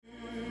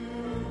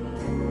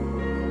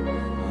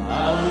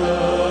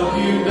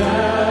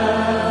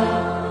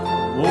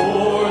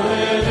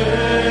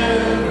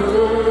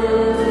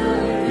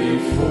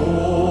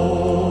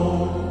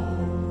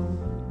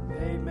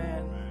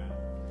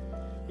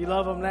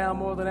now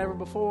more than ever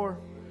before?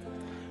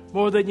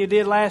 More than you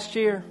did last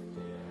year?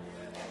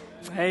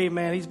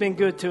 Amen. He's been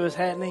good to us,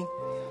 hasn't he?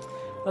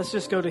 Let's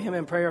just go to him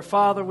in prayer.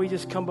 Father, we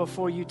just come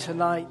before you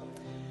tonight.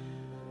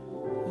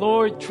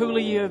 Lord,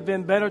 truly you have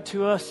been better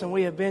to us than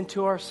we have been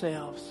to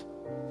ourselves.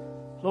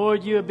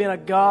 Lord, you have been a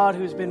God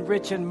who's been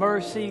rich in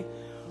mercy.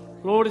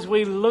 Lord, as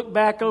we look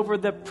back over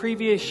the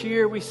previous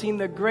year, we've seen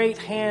the great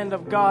hand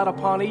of God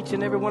upon each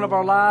and every one of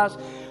our lives.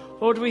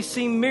 Lord, we've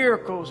seen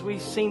miracles.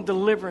 We've seen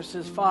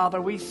deliverances, Father.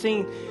 We've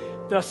seen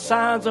the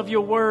signs of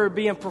your word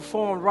being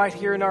performed right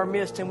here in our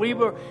midst. And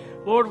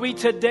Lord, we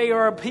today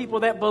are a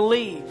people that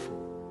believe.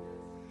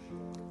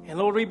 And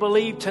Lord, we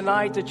believe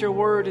tonight that your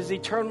word is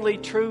eternally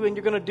true and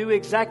you're going to do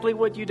exactly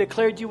what you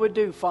declared you would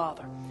do,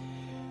 Father.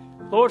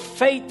 Lord,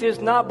 faith is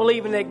not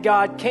believing that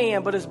God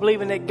can, but is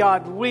believing that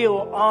God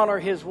will honor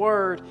his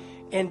word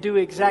and do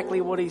exactly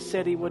what he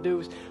said he would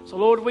do. So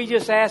Lord, we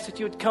just ask that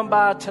you would come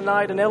by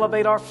tonight and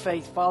elevate our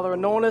faith, Father.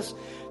 Anoint us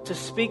to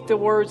speak the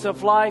words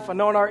of life.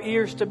 Anoint our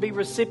ears to be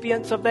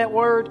recipients of that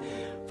word.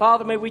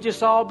 Father, may we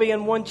just all be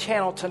in one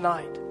channel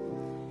tonight.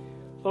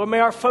 Lord, may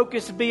our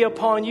focus be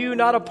upon you,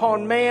 not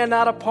upon man,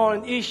 not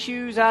upon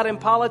issues out in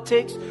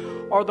politics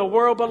or the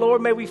world. But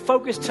Lord, may we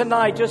focus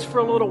tonight just for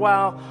a little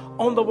while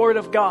on the word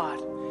of God.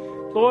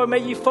 Lord, may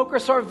you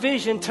focus our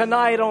vision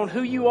tonight on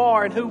who you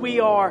are and who we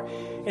are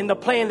and the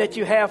plan that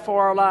you have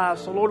for our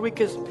lives. So Lord,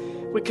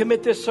 we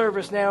commit this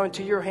service now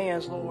into your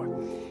hands, Lord.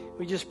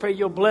 We just pray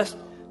you'll bless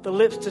the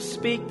lips to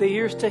speak, the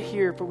ears to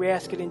hear, for we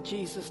ask it in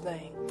Jesus'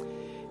 name.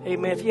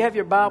 Amen. If you have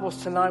your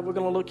Bibles tonight, we're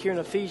going to look here in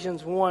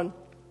Ephesians 1.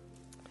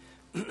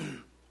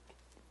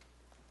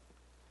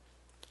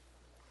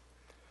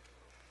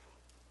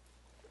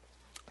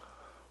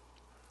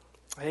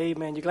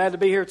 Amen. You glad to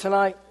be here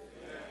tonight?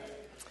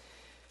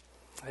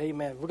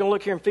 Amen. We're going to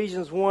look here in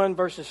Ephesians 1,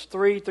 verses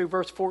 3 through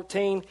verse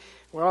 14.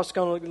 We're also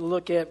going to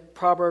look at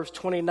Proverbs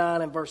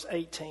 29 and verse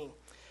 18.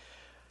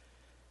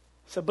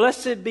 So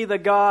blessed be the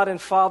God and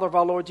Father of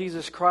our Lord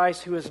Jesus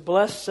Christ, who has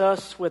blessed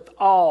us with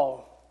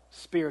all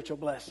spiritual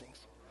blessings.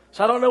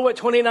 So I don't know what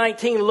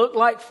 2019 looked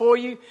like for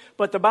you,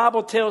 but the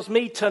Bible tells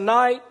me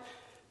tonight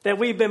that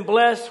we've been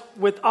blessed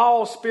with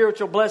all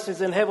spiritual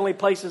blessings in heavenly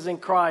places in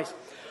Christ,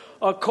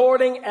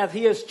 according as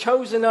he has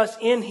chosen us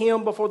in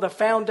him before the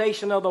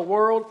foundation of the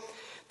world,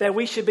 that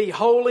we should be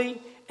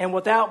holy and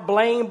without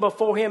blame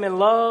before him in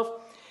love,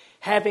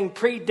 having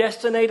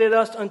predestinated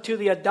us unto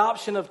the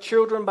adoption of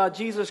children by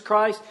Jesus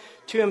Christ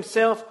to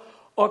himself,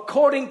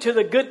 according to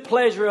the good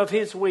pleasure of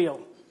his will,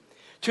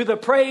 to the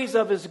praise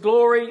of his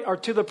glory, or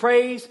to the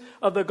praise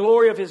of the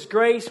glory of his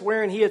grace,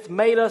 wherein he hath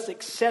made us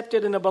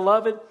accepted in the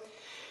beloved,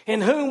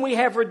 in whom we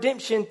have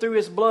redemption through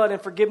his blood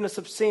and forgiveness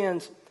of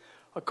sins,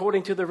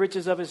 according to the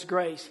riches of his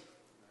grace,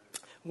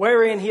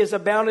 wherein he has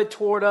abounded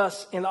toward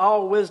us in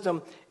all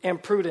wisdom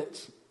and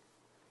prudence,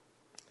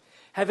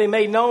 having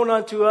made known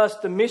unto us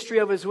the mystery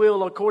of his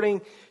will,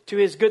 according to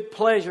his good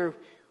pleasure,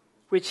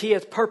 which he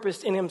has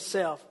purposed in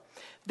himself,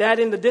 that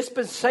in the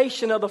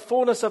dispensation of the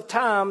fullness of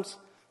times,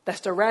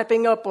 that's the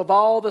wrapping up of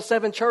all the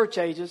 7 church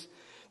ages,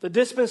 the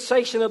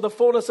dispensation of the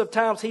fullness of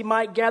times, he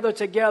might gather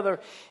together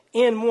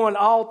in one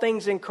all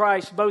things in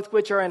Christ, both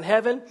which are in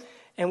heaven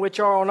and which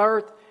are on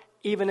earth,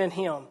 even in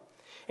him,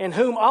 in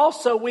whom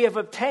also we have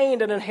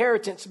obtained an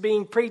inheritance,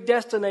 being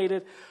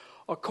predestinated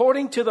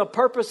according to the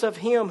purpose of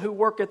him who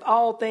worketh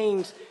all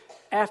things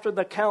after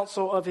the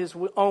counsel of his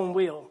own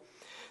will,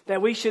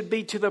 that we should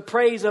be to the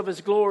praise of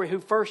his glory, who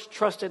first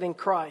trusted in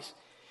Christ,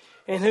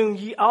 in whom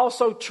ye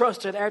also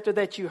trusted after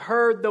that you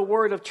heard the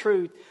word of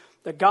truth,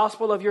 the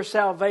gospel of your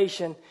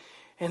salvation,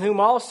 in whom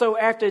also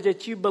after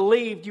that you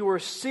believed, you were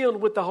sealed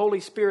with the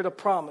Holy Spirit of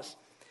promise,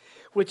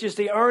 which is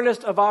the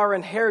earnest of our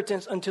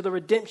inheritance unto the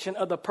redemption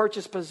of the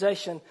purchased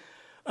possession,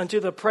 unto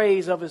the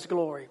praise of his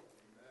glory.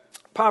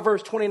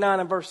 Proverbs 29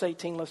 and verse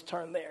 18, let's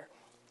turn there.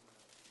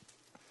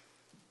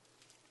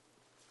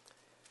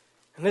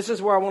 And this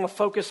is where I want to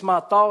focus my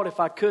thought, if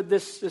I could,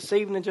 this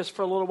evening, just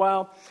for a little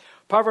while.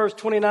 Proverbs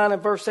 29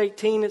 and verse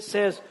 18, it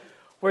says,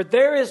 where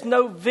there is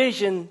no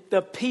vision,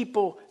 the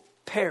people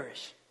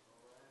perish.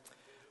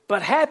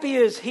 But happy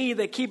is he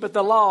that keepeth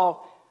the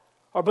law,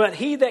 but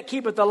he that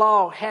keepeth the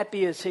law,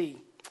 happy is he.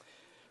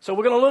 So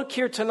we're going to look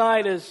here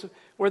tonight as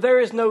where there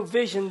is no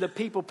vision, the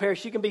people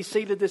perish. You can be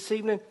seated this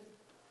evening.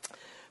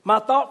 My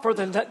thought for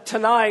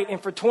tonight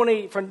and for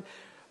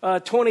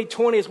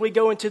 2020 as we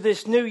go into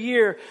this new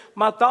year,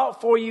 my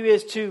thought for you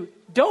is to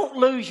don't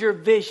lose your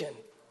vision.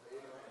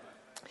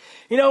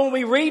 You know, when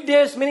we read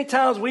this, many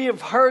times we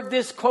have heard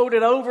this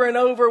quoted over and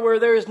over, where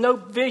there is no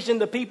vision,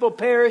 the people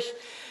perish,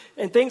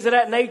 and things of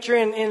that nature.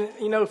 And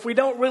you know, if we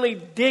don't really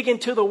dig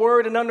into the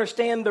word and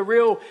understand the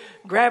real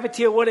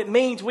gravity of what it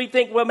means, we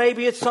think, well,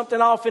 maybe it's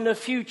something off in the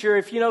future.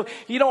 If, you know,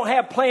 you don't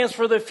have plans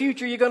for the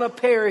future, you're going to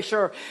perish.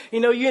 Or, you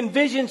know, you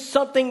envision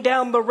something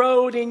down the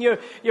road and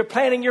you're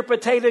planting your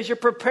potatoes, you're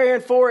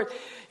preparing for it.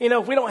 You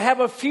know, if we don't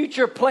have a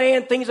future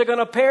plan, things are going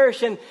to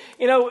perish. And,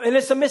 you know, and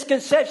it's a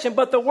misconception.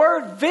 But the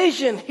word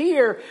vision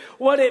here,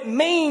 what it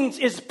means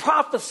is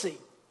prophecy.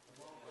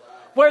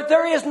 where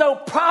there is no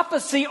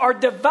prophecy or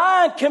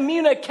divine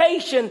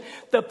communication,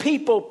 the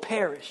people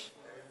perish.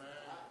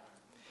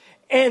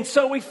 And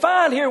so we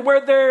find here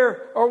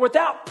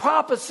without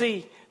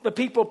prophecy, the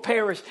people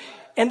perish.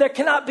 And there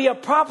cannot be a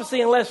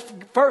prophecy unless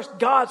first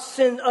God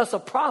sends us a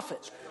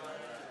prophet.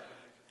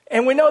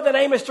 And we know that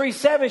Amos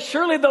 3:7,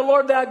 surely the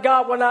Lord thy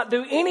God will not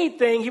do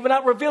anything. He will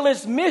not reveal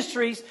his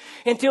mysteries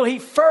until he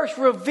first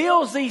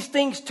reveals these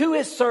things to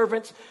his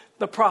servants,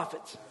 the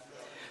prophets.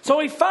 So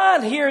we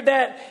find here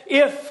that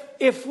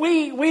if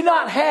we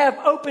not have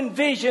open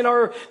vision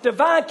or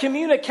divine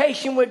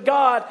communication with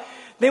God,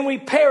 then we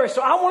perish.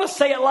 So I want to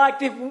say it like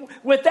this: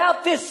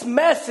 without this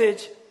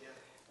message,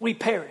 we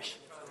perish.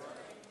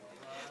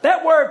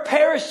 That word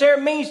perish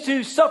there means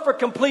to suffer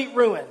complete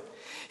ruin.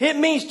 It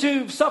means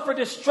to suffer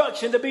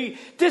destruction, to be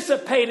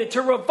dissipated,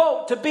 to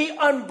revolt, to be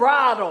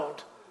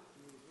unbridled.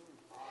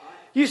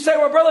 You say,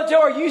 well, Brother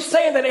Joe, are you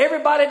saying that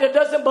everybody that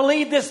doesn't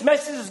believe this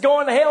message is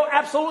going to hell?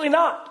 Absolutely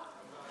not.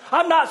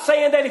 I'm not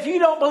saying that if you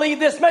don't believe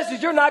this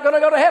message, you're not going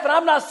to go to heaven.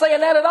 I'm not saying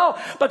that at all,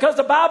 because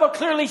the Bible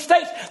clearly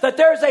states that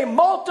there's a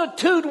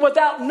multitude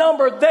without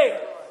number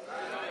there.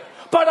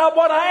 But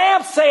what I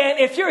am saying,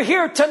 if you're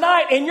here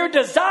tonight and your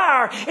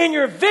desire and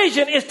your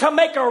vision is to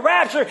make a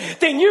rapture,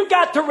 then you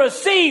got to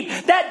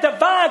receive that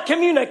divine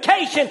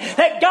communication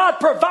that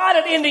God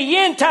provided in the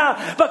end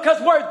time.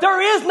 Because where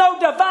there is no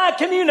divine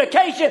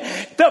communication,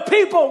 the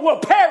people will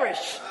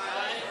perish.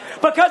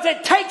 Because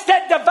it takes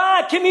that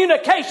divine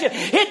communication.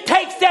 It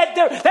takes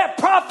that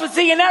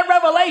prophecy and that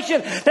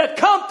revelation to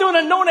come through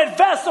an anointed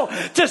vessel,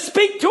 to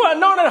speak to an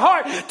anointed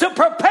heart, to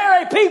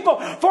prepare a people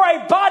for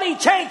a body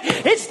change.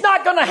 It's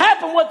not going to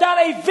happen without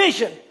a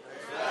vision,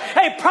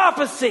 a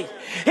prophecy.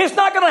 It's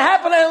not going to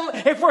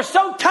happen if we're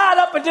so tied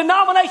up in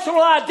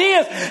denominational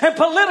ideas and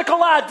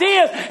political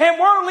ideas and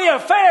worldly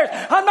affairs.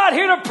 I'm not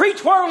here to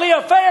preach worldly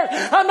affairs.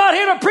 I'm not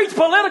here to preach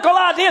political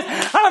ideas.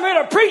 I'm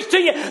here to preach to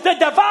you the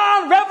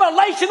divine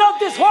revelation of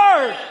this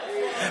word.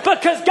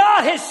 Because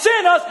God has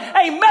sent us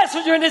a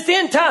messenger in this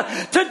end time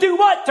to do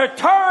what? To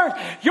turn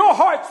your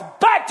hearts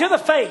back to the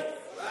faith.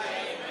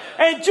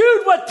 And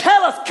Jude would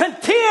tell us,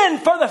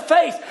 contend for the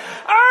faith.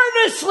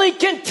 Earnestly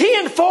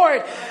contend for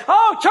it.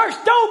 Oh, church,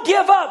 don't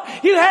give up.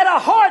 You had a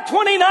hard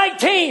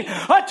 2019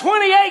 or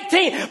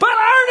 2018, but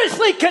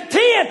earnestly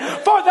contend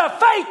for the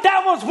faith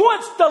that was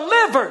once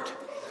delivered.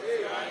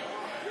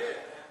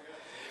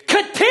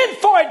 Contend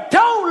for it.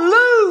 Don't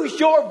lose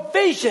your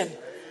vision.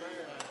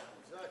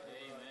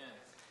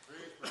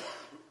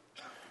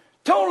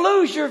 Don't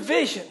lose your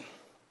vision.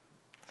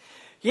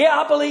 Yeah,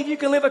 I believe you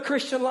can live a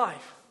Christian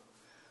life.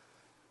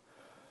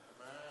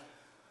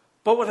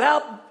 But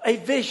without a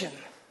vision,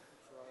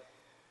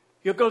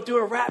 you'll go through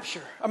a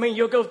rapture.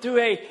 You'll go through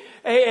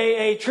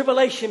a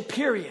tribulation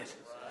period.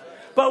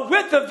 But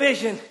with the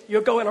vision,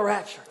 you'll go in a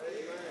rapture.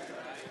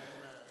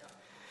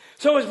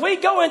 So as we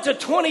go into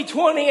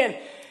 2020, and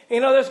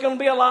there's going to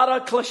be a lot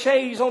of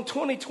cliches on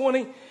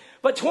 2020,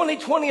 but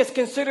 2020 is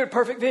considered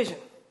perfect vision.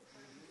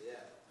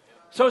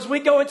 So as we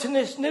go into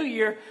this new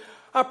year,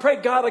 I pray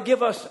God will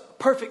give us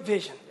perfect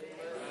vision.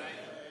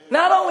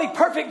 Not only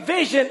perfect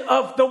vision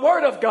of the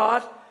Word of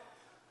God,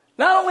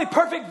 not only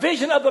perfect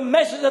vision of the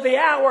message of the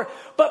hour,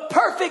 but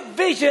perfect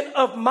vision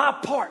of my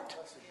part.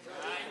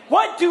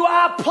 What do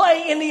I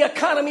play in the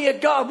economy of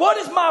God? What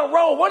is my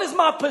role? What is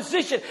my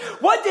position?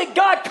 What did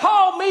God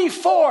call me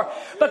for?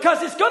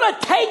 Because it's going to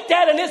take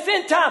that in this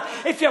end time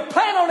if you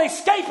plan on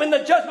escaping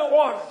the judgment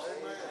waters.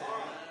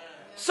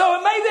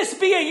 So may this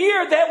be a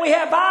year that we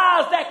have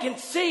eyes that can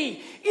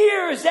see,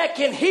 ears that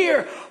can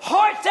hear,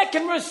 hearts that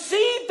can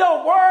receive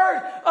the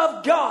word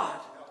of God.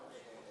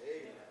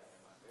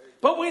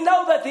 But we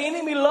know that the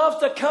enemy loves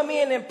to come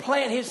in and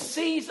plant his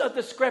seeds of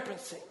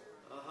discrepancy.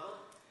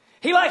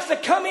 He likes to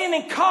come in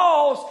and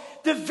cause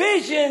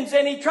divisions,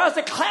 and he tries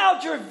to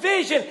cloud your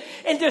vision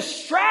and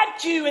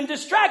distract you and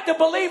distract the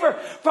believer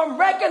from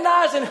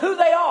recognizing who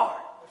they are,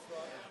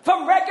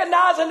 from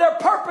recognizing their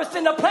purpose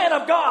in the plan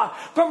of God,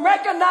 from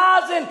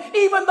recognizing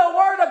even the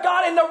word of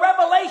God and the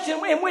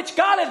revelation in which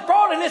God has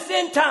brought in this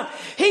end time.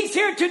 He's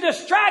here to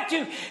distract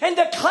you and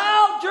to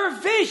cloud your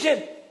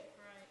vision.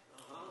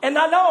 And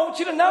I want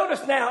you to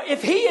notice now,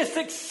 if he is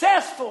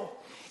successful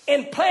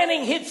in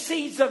planting his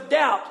seeds of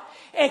doubt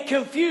and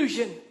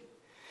confusion,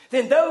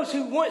 then those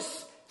who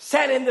once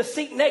sat in the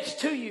seat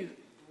next to you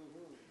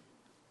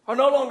are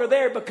no longer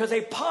there because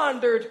they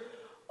pondered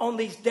on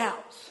these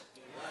doubts.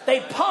 They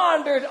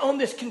pondered on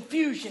this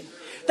confusion.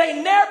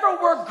 They never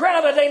were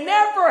grounded. They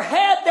never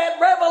had that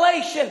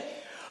revelation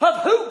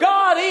of who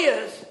God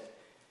is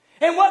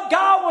and what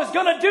God was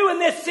going to do in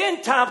this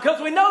end time, because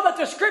we know that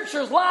the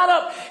scriptures line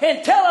up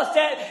and tell us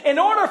that in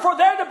order for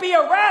there to be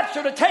a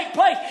rapture to take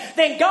place,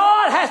 then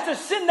God has to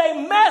send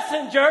a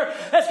messenger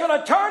that's going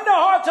to turn the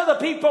hearts of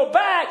the people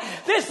back.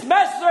 This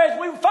messenger,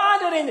 as we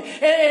find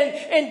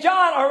it in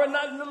John,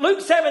 or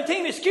Luke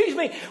 17,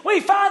 we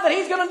find that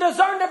he's going to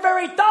discern the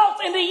very thoughts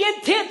and the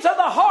intents of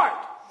the heart.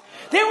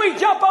 Then we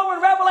jump over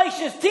in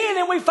Revelation 10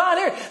 and we find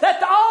here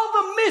that all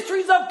the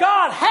mysteries of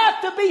God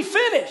have to be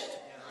finished.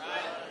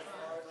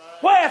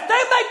 Well, if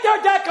they make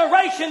their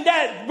declaration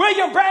that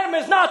William Branham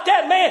is not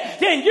that man,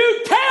 then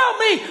you tell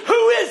me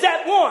who is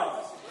that one.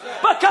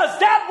 Because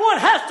that one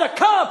has to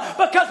come.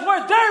 Because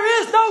where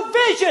there is no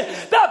vision,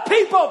 the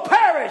people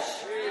perish.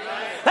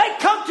 They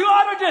come to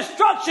utter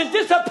destruction,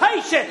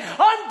 dissipation,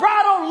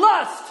 unbridled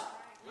lust.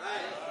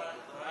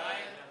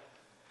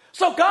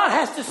 So God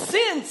has to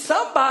send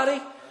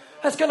somebody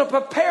that's going to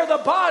prepare the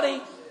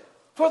body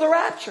for the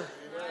rapture.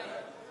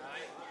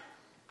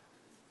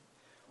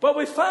 But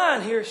we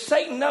find here,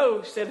 Satan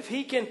knows that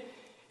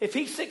if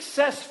he's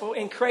successful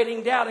in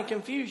creating doubt and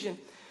confusion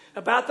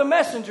about the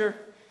messenger,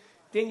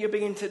 then you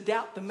begin to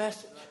doubt the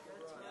message.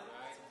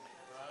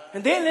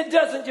 And then it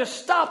doesn't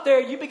just stop there.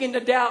 You begin to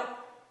doubt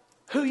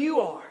who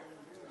you are,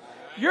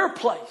 your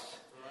place.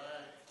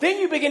 Then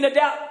you begin to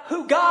doubt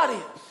who God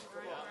is.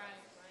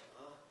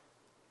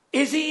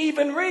 Is he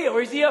even real?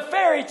 Or is he a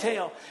fairy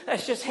tale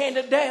that's just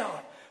handed down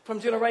from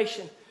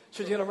generation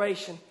to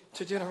generation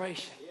to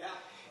generation?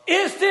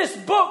 Is this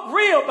book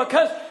real?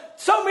 Because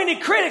so many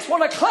critics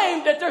want to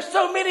claim that there's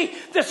so many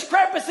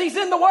discrepancies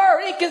in the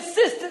word,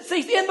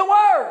 inconsistencies in the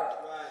word.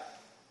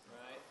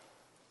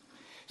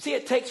 See,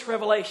 it takes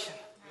revelation.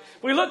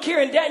 We look here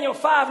in Daniel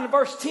 5 and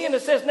verse 10.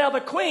 It says, now the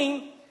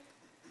queen,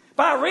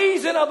 by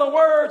reason of the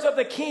words of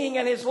the king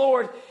and his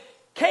lord,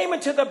 came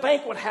into the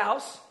banquet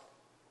house.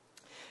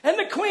 And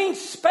the queen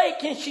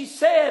spake, and she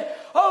said,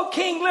 O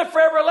king, live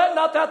forever. Let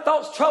not thy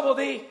thoughts trouble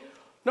thee,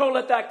 nor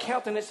let thy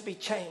countenance be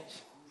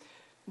changed.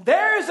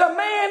 There is a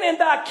man in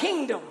thy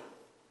kingdom.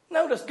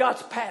 Notice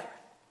God's pattern.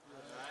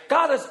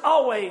 God has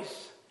always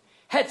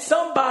had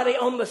somebody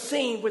on the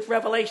scene with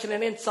revelation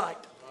and insight.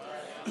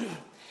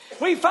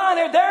 We find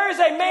there is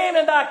a man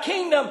in thy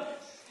kingdom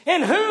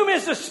in whom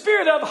is the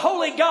spirit of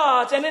holy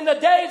gods, and in the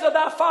days of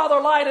thy father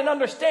light and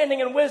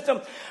understanding and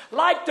wisdom,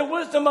 like the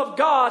wisdom of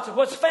God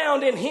was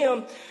found in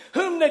him,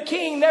 whom the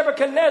king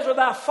Nebuchadnezzar,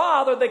 thy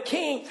father, the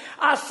king,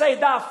 I say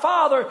thy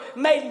father,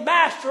 made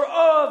master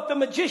of the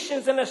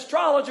magicians and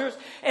astrologers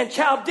and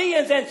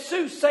Chaldeans and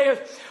soothsayers,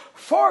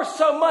 for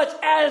so much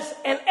as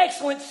an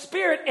excellent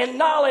spirit and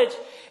knowledge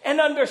and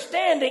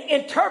understanding,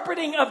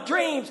 interpreting of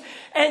dreams,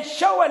 and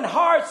showing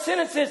hard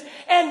sentences,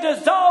 and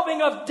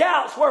dissolving of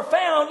doubts were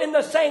found in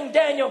the same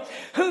Daniel,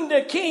 whom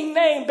the king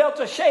named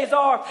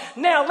Belteshazzar.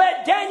 Now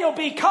let Daniel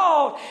be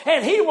called,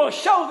 and he will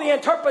show the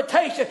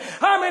interpretation.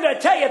 I'm going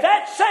to tell you,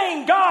 that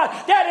same God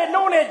that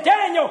anointed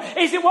Daniel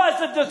as it was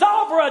the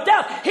dissolver of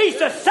doubt, he's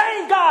the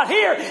same God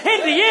here in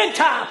the end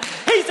time.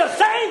 He's the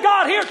same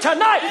God here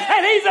tonight,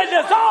 and he's a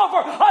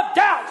dissolver of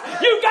doubts.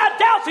 You got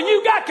doubts and you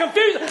got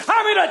confusion.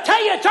 I'm going to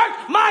tell you,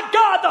 church, my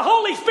God, the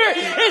Holy Spirit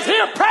is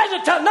here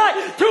present tonight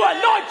to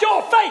anoint your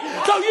faith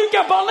so you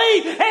can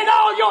believe in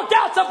all your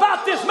doubts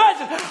about this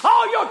message,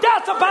 all your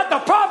doubts about the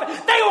prophet.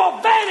 They will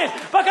vanish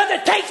because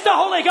it takes the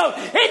Holy Ghost.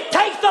 It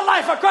takes the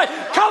life of Christ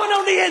coming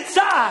on the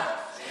inside.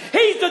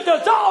 He's the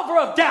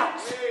dissolver of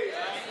doubts.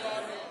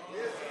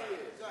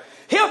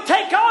 He'll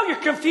take all your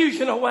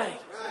confusion away.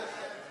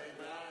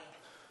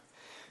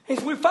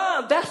 As we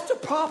find, that's the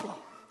problem.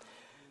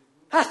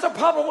 That's the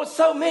problem with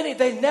so many.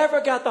 They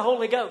never got the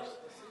Holy Ghost.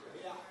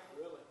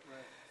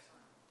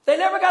 They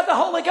never got the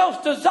Holy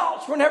Ghost. Their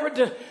thoughts were never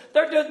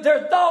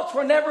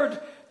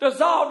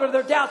dissolved, or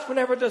their doubts were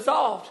never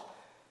dissolved.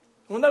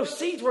 When those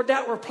seeds were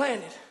doubt were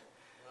planted,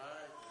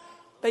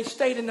 they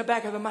stayed in the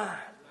back of the mind.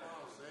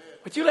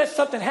 But you let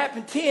something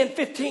happen 10,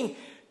 15,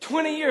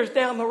 20 years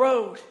down the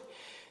road,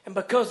 and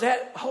because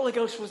that Holy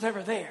Ghost was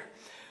never there,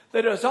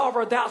 the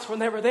dissolver of doubts were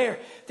never there,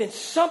 then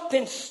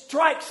something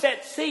strikes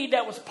that seed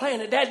that was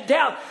planted, that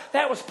doubt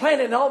that was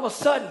planted, and all of a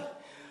sudden,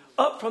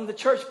 up from the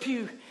church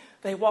pew,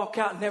 they walk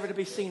out never to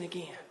be seen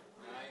again.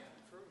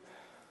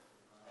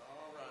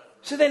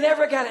 So they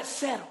never got it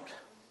settled.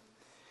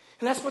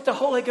 And that's what the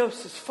Holy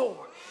Ghost is for,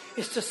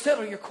 is to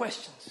settle your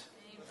questions.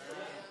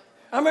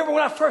 I remember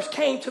when I first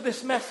came to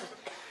this message,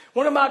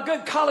 one of my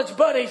good college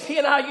buddies, he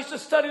and I used to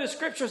study the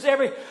scriptures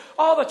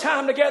all the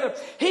time together.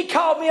 He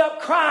called me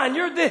up crying,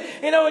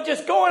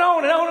 just going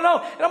on and on and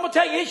on. And I'm going to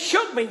tell you, it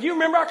shook me. You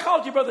remember I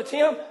called you Brother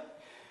Tim?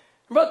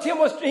 Brother Tim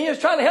was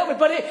trying to help me,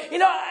 but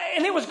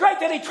and it was great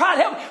that he tried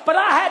to help me, but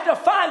I had to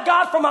find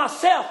God for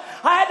myself.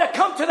 I had to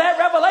come to that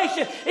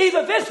revelation.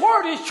 Either this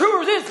word is true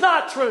or it's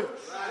not true.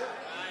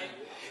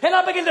 And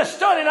I began to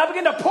study, and I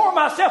began to pour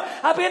myself.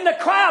 I began to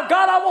cry out,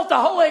 God, I want the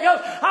Holy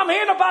Ghost. I'm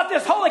hearing about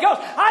this Holy Ghost.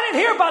 I didn't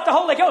hear about the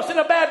Holy Ghost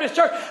in the Baptist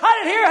church. I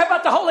didn't hear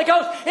about the Holy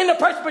Ghost in the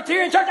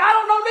Presbyterian church. I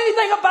don't know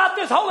anything about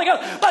this Holy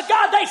Ghost. But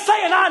God, they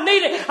saying I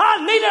need it.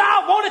 I need it.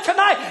 I want it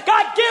tonight.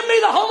 God, give me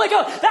the Holy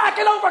Ghost that I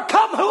can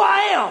overcome who I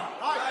am.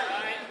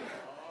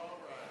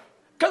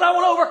 Because I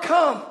want to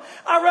overcome.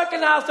 I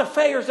recognize the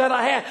failures that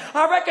I had.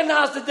 I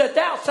recognize the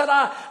doubts that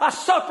I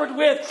suffered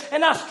with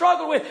and I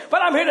struggled with.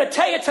 But I'm here to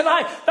tell you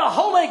tonight, the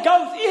Holy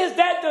Ghost is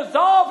that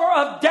dissolver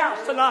of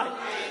doubts tonight.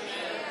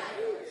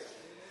 Amen.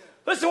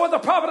 Listen to what the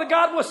prophet of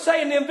God was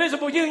saying in the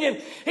invisible union.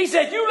 He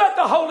said, you let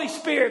the Holy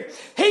Spirit,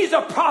 he's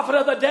the prophet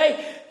of the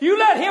day. You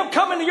let him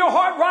come into your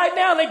heart right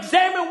now and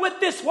examine with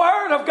this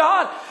word of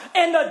God.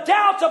 And the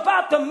doubts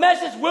about the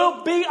message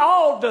will be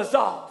all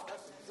dissolved.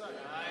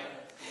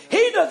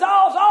 He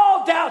dissolves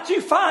all doubt.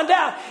 You find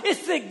out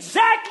it's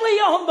exactly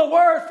on the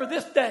word for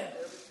this day.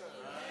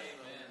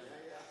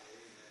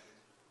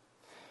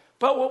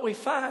 But what we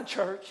find,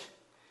 church,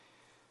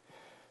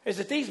 is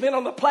that these men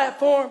on the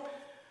platform,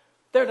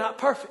 they're not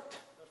perfect.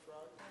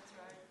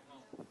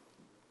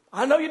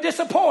 I know you're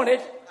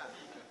disappointed.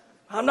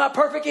 I'm not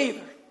perfect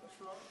either.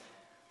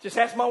 Just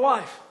ask my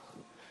wife.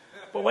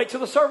 But wait till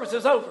the service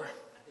is over.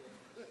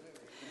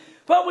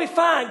 But we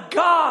find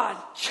God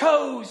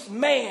chose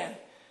man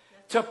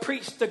to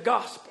preach the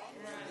gospel.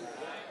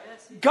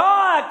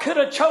 God could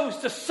have chose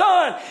the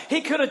sun.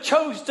 He could have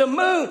chose the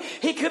moon.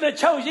 He could have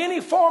chose any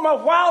form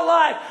of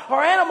wildlife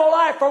or animal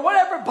life or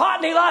whatever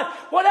botany life,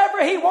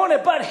 whatever he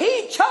wanted. But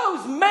he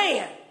chose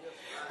man.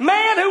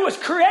 Man who was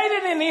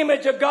created in the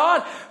image of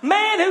God.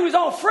 Man who's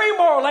on free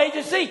moral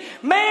agency.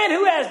 Man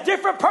who has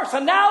different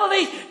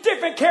personalities,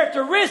 different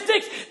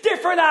characteristics,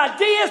 different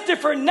ideas,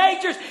 different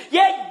natures.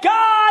 Yet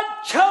God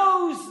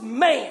chose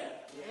man.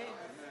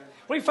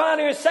 We find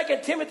here in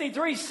 2 Timothy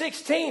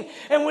 3:16,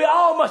 and we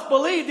all must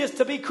believe this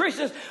to be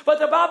Christians, but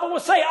the Bible will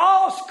say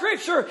all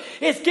Scripture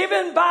is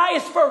given by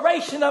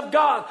inspiration of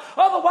God.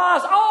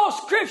 Otherwise, all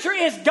Scripture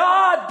is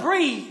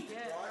God-breathed.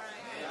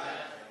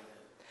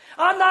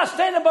 I'm not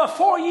standing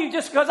before you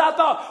just because I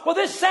thought, well,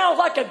 this sounds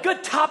like a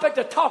good topic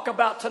to talk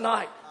about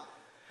tonight.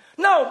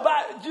 No,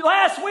 but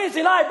last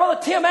Wednesday night,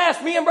 Brother Tim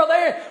asked me and Brother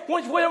Aaron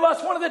which one of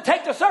us wanted to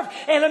take the service.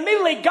 And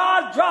immediately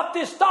God dropped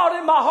this thought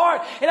in my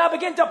heart. And I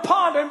began to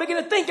ponder and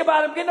begin to think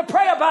about it and begin to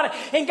pray about it.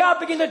 And God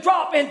began to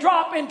drop and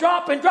drop and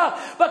drop and drop.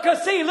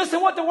 Because see,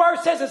 listen what the word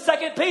says in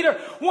 2 Peter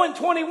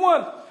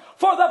 1:21.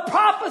 For the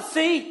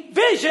prophecy,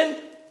 vision,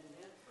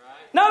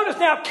 notice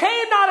now,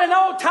 came not in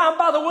old time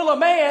by the will of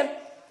man,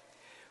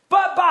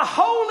 but by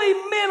holy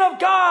men of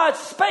God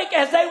spake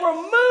as they were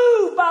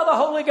moved by the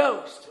Holy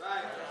Ghost.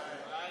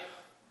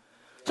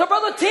 So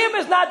Brother Tim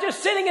is not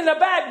just sitting in the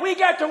back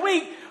week after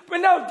week, but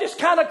no, just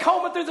kind of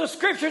combing through the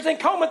scriptures and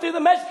combing through the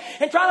message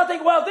and trying to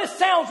think, well, this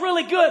sounds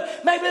really good.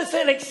 Maybe this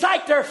will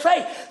excite their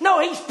faith.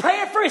 No, he's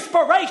praying for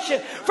inspiration,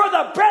 for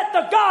the breath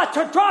of God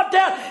to drop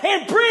down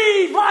and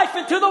breathe life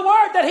into the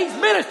word that he's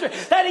ministering,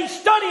 that he's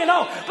studying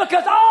on.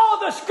 Because all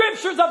the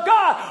scriptures of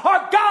God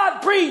are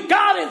God-breathed,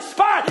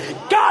 God-inspired,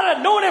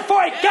 God-anointed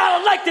for a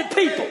God-elected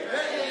people.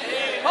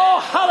 Oh,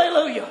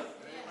 hallelujah.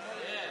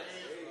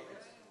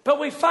 But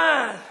we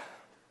find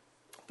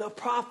the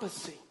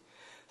prophecy,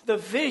 the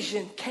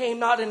vision came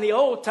not in the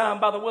old time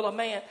by the will of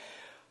man,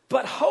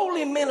 but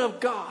holy men of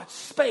God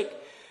spake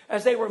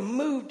as they were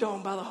moved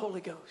on by the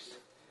Holy Ghost.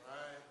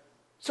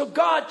 So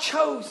God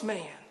chose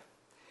man.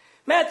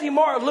 Matthew,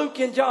 Mark, Luke,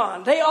 and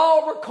John, they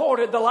all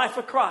recorded the life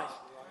of Christ.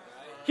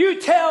 You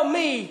tell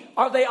me,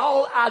 are they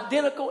all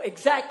identical,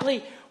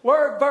 exactly,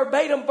 word,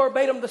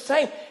 verbatim the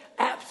same?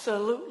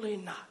 Absolutely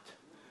not.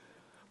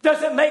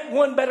 Does it make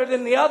one better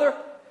than the other?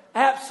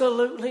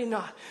 Absolutely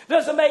not.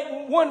 Does it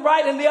make one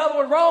right and the other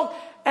one wrong?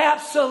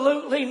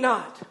 Absolutely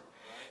not.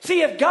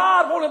 See, if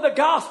God wanted the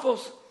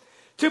Gospels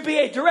to be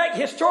a direct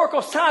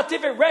historical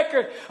scientific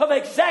record of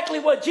exactly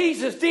what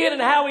Jesus did and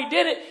how he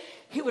did it,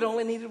 he would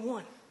only needed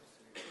one.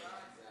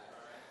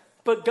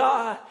 But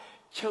God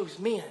chose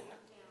men.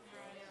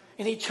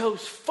 And he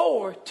chose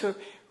 4 to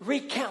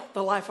recount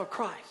the life of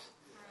Christ.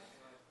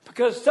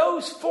 Because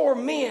those 4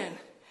 men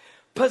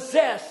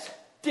possess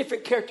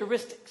different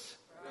characteristics.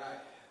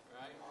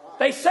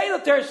 They say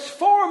that there's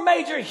 4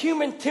 major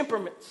human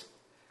temperaments.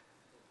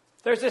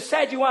 There's the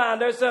sanguine,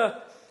 there's the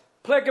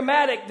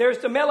phlegmatic, there's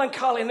the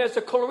melancholy, and there's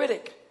the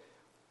choleric.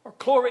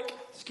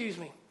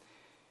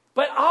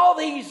 But all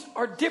these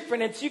are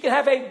different. And so you can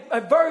have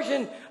a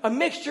version, a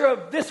mixture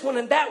of this one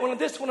and that one and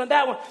this one and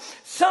that one.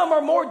 Some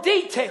are more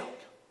detailed.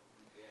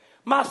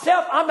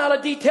 Myself, I'm not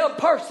a detailed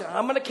person.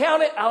 I'm going to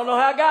count it. I don't know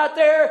how I got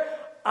there.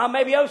 I'm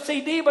maybe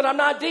OCD, but I'm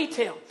not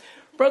detailed.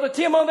 Brother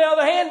Tim, on the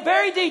other hand,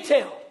 very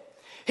detailed.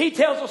 He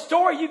tells a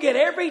story, you get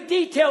every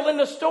detail in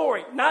the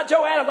story. Not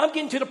Joe Adams, I'm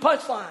getting to the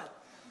punchline.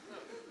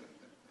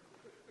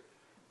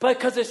 But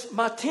because it's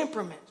my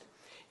temperament.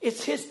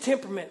 It's his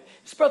temperament.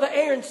 It's Brother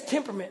Aaron's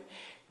temperament.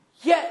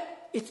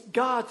 Yet, it's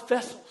God's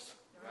vessels.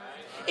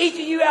 Right. Each of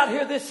you out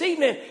here this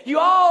evening, you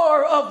all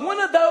are of one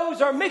of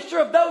those or a mixture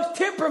of those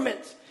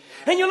temperaments.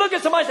 And you look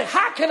at somebody and say,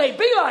 how can they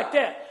be like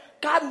that?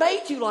 God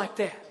made you like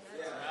that.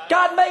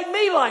 God made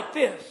me like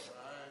this.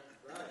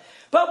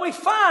 But we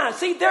find,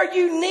 see, their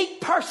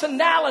unique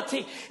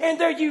personality and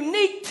their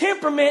unique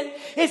temperament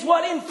is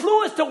what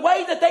influenced the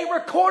way that they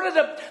recorded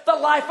the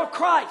life of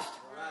Christ.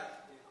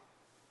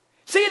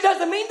 See, it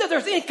doesn't mean that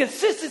there's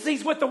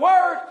inconsistencies with the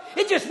word.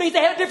 It just means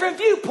they had a different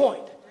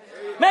viewpoint.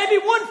 Maybe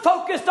one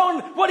focused on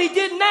what he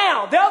did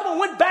now. The other one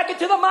went back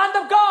into the mind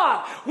of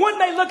God. One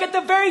may look at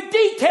the very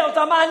details.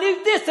 I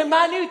minute this and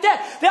minute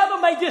that. The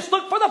other may just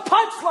look for the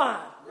punchline.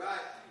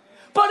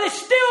 But it's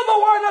still the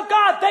word of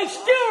God. They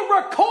still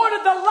recorded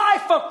the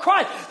life of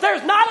Christ.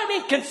 There's not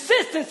an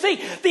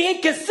inconsistency. The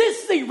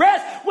inconsistency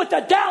rests with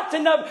the doubts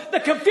and the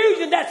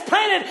confusion that's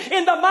planted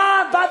in the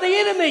mind by the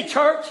enemy,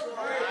 church.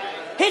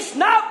 It's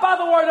not by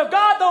the Word of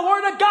God. The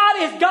Word of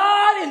God is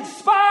God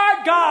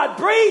inspired, God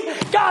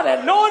breathed, God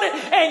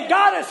anointed, and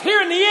God is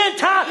here in the end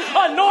time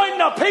anointing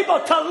the people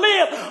to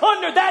live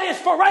under that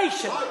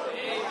inspiration.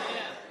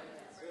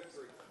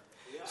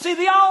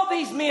 See, all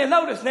these men,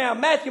 notice now,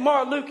 Matthew,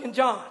 Mark, Luke, and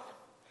John,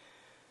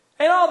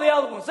 and all the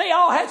other ones, they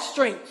all had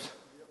strengths.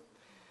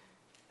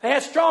 They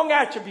had strong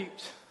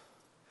attributes.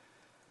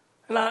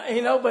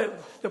 And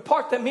but the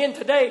part that men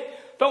today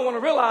don't want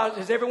to realize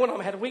is every one of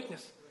them had a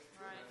weakness.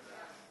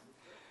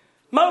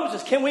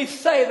 Moses, can we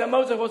say that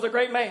Moses was a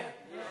great man?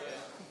 Yes.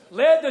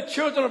 Led the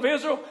children of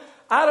Israel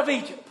out of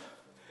Egypt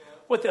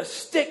with a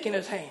stick in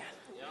his hand.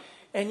 Yep.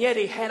 And yet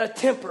he had a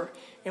temper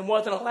and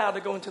wasn't allowed to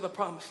go into the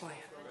promised land.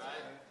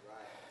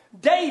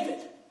 Right. David,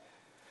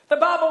 the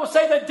Bible will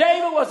say that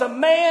David was a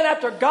man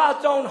after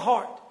God's own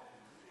heart.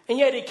 And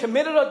yet he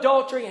committed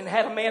adultery and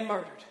had a man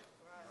murdered.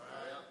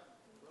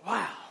 Right.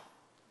 Wow.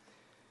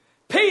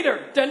 Peter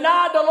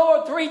denied the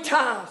Lord 3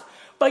 times,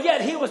 but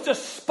yet he was the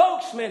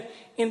spokesman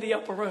in the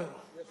upper room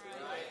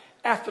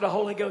after the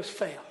Holy Ghost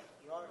fell.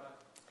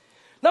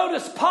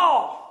 Notice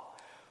Paul.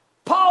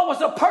 Paul was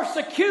a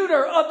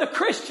persecutor of the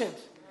Christians,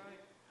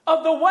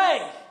 of the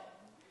way.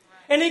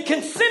 And he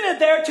consented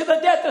there to the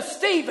death of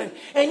Stephen.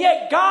 And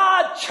yet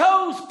God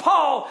chose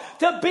Paul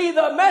to be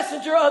the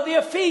messenger of the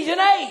Ephesian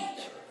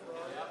age.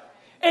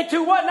 And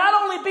to what?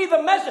 Not only be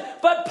the messenger,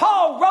 but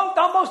Paul wrote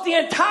almost the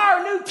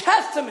entire New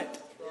Testament.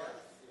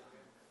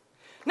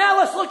 Now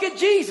let's look at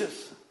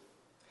Jesus.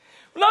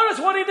 Notice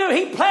what he do.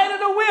 He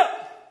planted a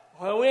whip.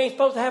 Well, we ain't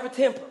supposed to have a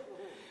temper.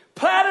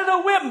 Planted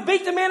a whip and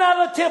beat the men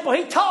out of the temple.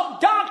 He taught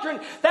doctrine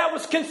that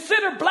was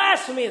considered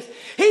blasphemous.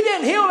 He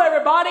didn't heal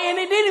everybody, and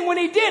he didn't. When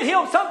he did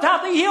heal,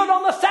 sometimes he healed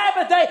on the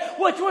Sabbath day,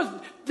 which was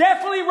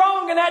definitely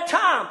wrong in that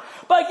time.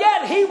 But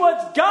yet he was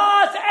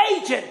God's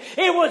agent.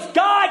 It was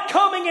God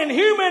coming in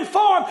human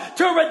form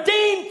to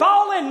redeem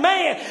fallen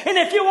man. And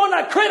if you want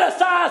to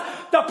criticize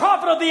the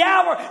prophet of the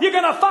hour, you're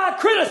going to find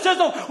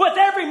criticism with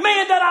every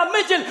man that I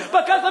mentioned.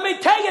 Because let me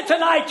tell you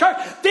tonight, church,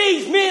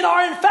 these men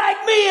are in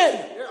fact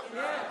men.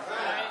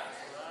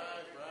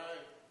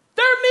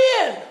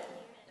 They're men.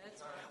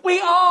 We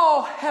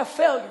all have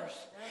failures.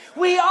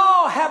 We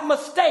all have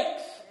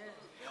mistakes.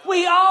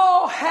 We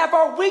all have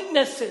our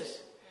weaknesses.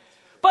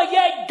 But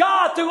yet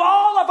God, through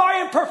all of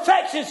our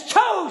imperfections,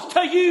 chose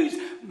to use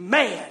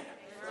man.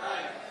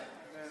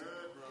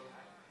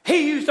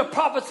 He used the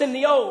prophets in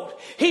the Old.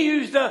 He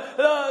used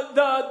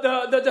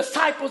the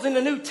disciples in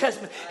the New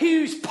Testament. He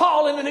used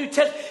Paul in the New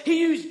Testament.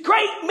 He used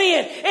great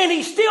men. And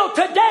he's still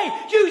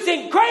today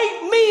using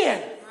great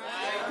men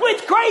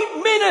with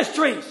great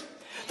ministries.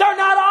 They're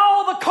not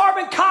all the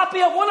carbon copy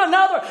of one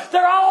another.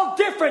 They're all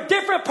different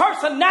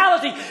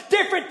personalities,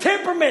 different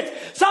temperaments.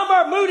 Some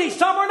are moody,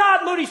 some are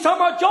not moody, some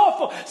are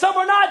joyful, some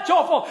are not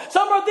joyful,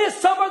 some are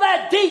this, some are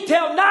that,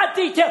 detailed, not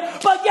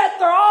detailed, but yet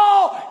they're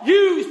all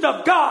used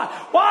of God.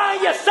 Why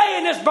are you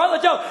saying this,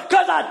 Brother Joe?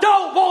 Because I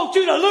don't want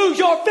you to lose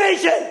your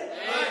vision.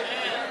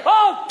 Amen.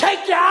 Oh,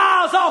 take your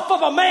eyes off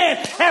of a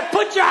man and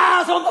put your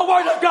eyes on the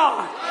Word of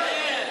God.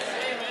 Amen.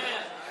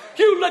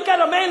 You look at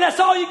a man, that's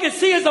all you can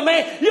see is a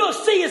man. You'll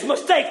see his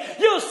mistakes.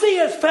 You'll see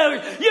his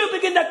failures. You'll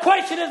begin to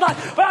question his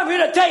life. But I'm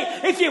here to tell you,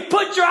 if you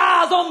put your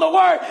eyes on the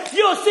Word,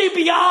 you'll see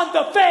beyond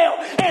the veil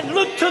and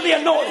look to the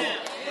anointing.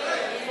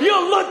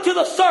 You'll look to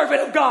the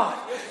servant of God.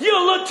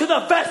 You'll look to the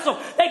vessel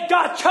that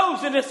God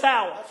chose in this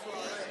hour.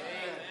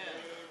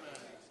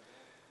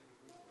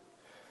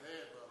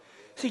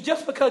 See,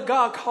 just because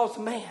God calls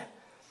a man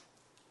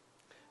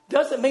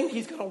doesn't mean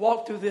he's going to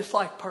walk through this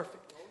life perfect.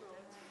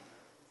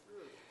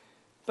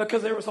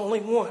 Because there was only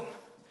one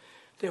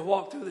that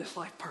walked through this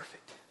life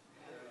perfect.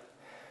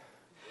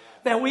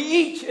 Now we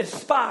each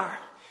aspire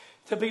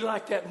to be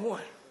like that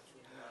one.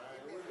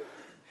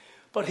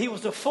 But he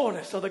was the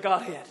fullness of the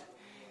Godhead.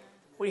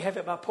 We have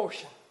it by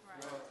portion.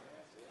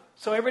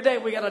 So every day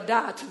we got to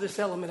die to this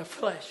element of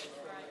flesh,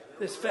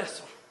 this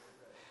vessel.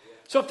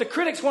 So if the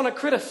critics want to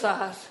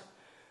criticize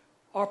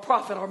our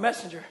prophet, our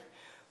messenger,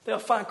 they'll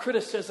find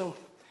criticism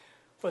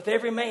with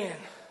every man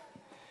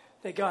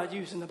that God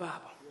used in the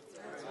Bible.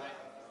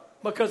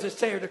 Because it's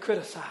there to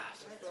criticize.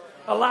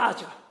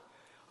 Elijah,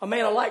 a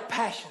man of like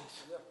passions.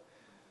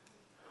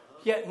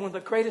 Yet one of the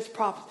greatest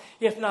prophets,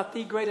 if not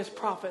the greatest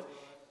prophet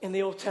in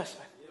the Old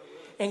Testament.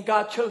 And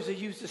God chose to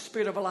use the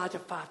spirit of Elijah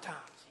 5 times.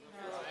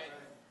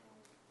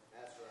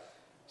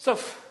 So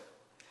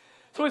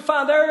we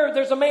find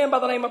there's a man by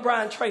the name of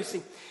Brian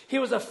Tracy. He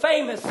was a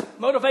famous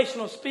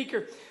motivational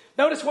speaker.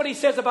 Notice what he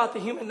says about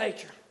the human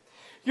nature.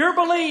 Your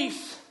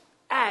beliefs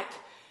act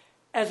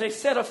as a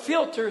set of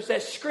filters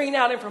that screen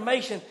out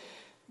information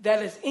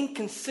that is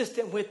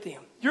inconsistent with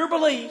them. Your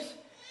beliefs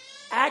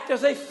act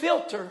as a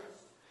filter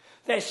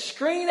that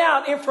screen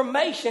out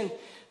information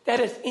that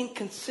is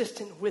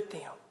inconsistent with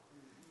them.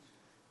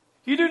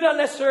 You do not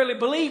necessarily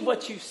believe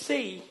what you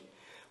see,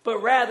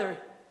 but rather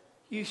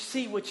you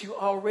see what you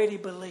already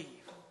believe.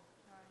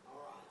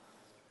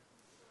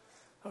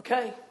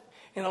 Okay?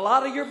 And a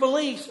lot of your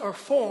beliefs are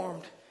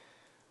formed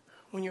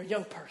when you're a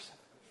young person.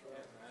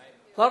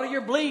 A lot of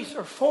your beliefs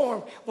are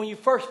formed when you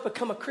first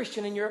become a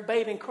Christian and you're a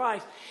babe in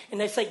Christ. And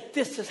they say,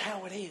 this is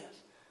how it is.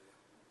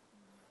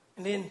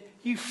 And then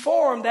you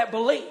form that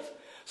belief.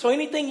 So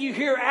anything you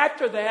hear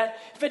after that,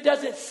 if it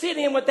doesn't sit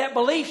in with that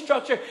belief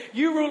structure,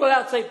 you rule it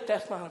out and say,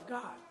 that's not of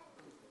God.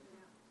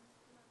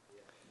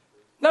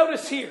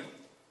 Notice here.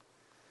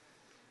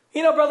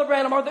 You know, Brother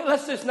Branham, or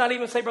let's just not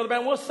even say Brother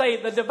Branham, we'll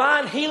say the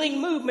divine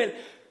healing movement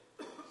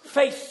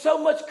faced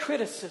so much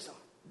criticism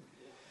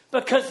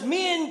because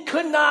men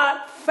could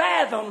not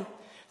fathom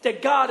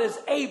that God is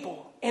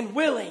able and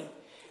willing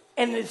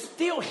and is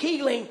still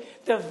healing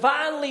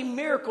divinely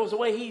miracles the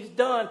way he's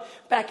done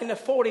back in the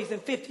 40s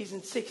and 50s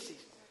and 60s.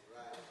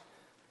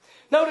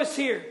 Notice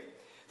here,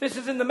 this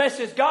is in the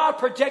message, God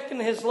projecting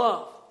his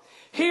love.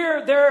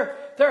 Here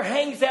there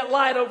hangs that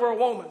light over a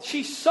woman.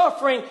 She's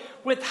suffering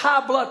with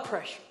high blood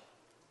pressure.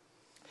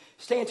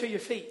 Stand to your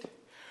feet.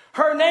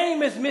 Her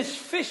name is Miss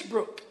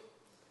Fishbrook.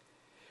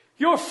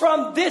 You're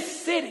from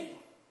this city.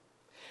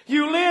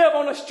 You live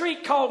on a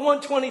street called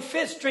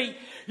 125th Street.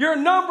 Your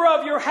number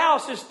of your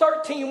house is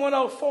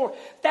 13104.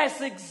 That's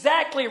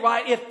exactly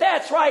right. If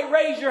that's right,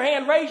 raise your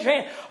hand, raise your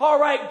hand. All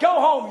right, go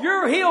home.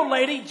 You're healed,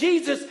 lady.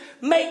 Jesus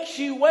makes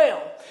you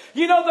well.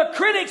 You know, the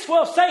critics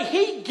will say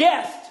he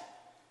guessed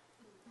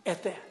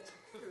at that.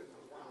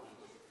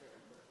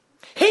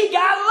 He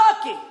got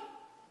lucky.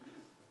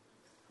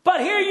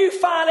 But here you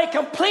find a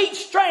complete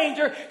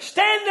stranger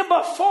standing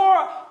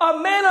before a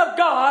man of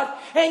God,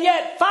 and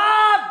yet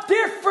 5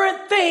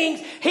 different things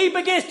he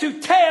begins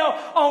to tell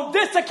on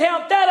this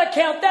account,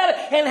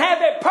 that, and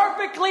have it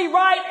perfectly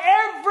right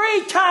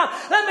every time.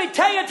 Let me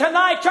tell you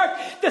tonight, church,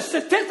 the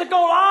statistical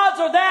odds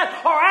of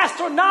that are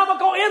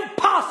astronomical,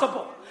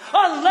 impossible.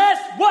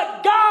 Unless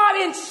what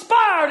God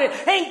inspired it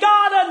and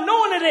God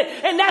anointed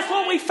it. And that's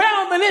what we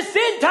found in this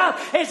end time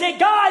is that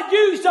God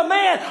used a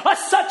man of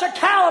such a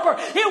caliber.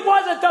 It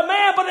wasn't the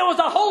man, but it was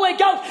the Holy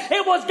Ghost.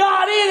 It was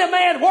God in a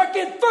man,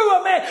 working through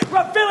a man,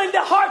 revealing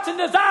the hearts and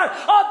desires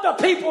of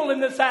the people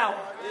in this hour.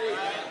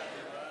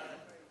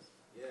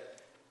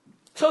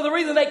 So the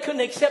reason they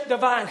couldn't accept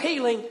divine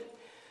healing,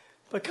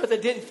 because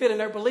it didn't fit in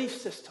their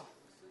belief system.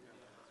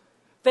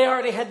 They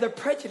already had their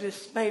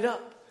prejudice made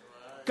up.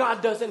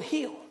 God doesn't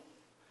heal.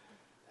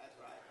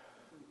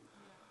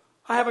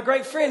 I have a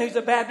great friend who's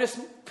a Baptist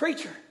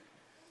preacher.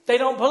 They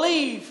don't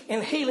believe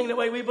in healing the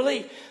way we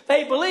believe.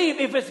 They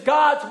believe if it's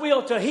God's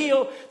will to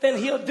heal, then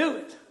he'll do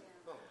it.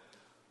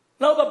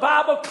 No, the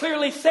Bible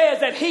clearly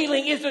says that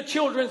healing is the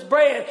children's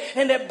bread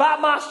and that by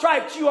my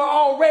stripes you are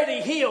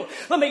already healed.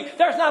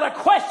 There's not a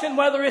question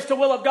whether it's the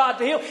will of God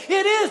to heal.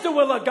 It is the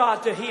will of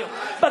God to heal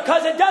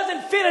because it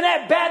doesn't fit in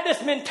that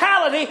Baptist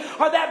mentality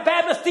or that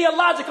Baptist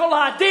theological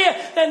idea.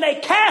 Then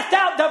they cast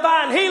out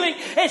divine healing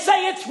and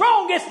say it's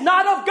wrong. It's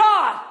not of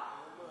God.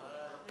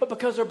 But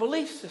because their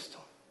belief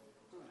system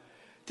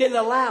didn't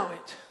allow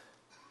it.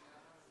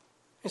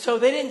 And so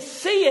they didn't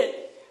see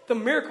it, the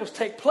miracles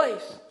take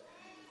place.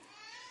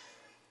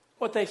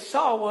 What they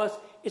saw was,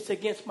 it's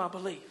against my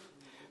belief.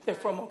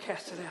 Therefore, I'm going to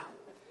cast it out.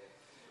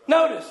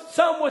 Notice,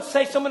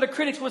 some of the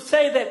critics would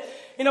say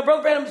that,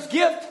 Brother Branham's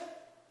gift,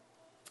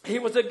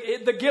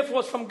 the gift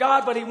was from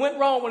God, but he went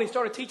wrong when he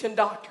started teaching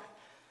doctrine.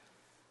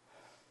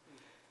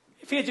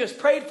 If he had just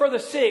prayed for the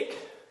sick,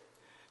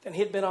 then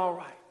he'd been all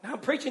right. Now, I'm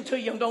preaching to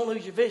you, and don't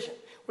lose your vision.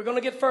 We're going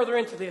to get further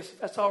into this,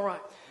 if that's all right.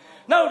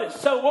 Notice,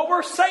 so what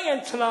we're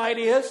saying tonight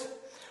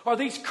are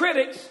these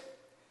critics,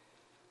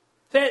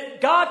 that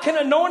God can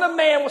anoint a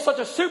man with such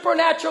a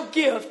supernatural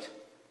gift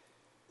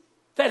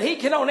that he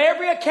can on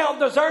every account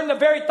discern the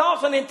very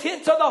thoughts and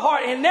intents of the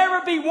heart and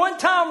never be one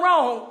time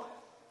wrong.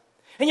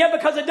 And yet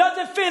because it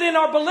doesn't fit in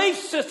our belief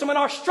system and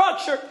our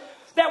structure,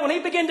 that when he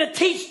began to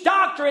teach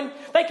doctrine,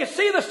 they could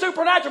see the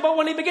supernatural, but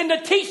when he began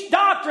to teach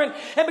doctrine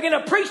and began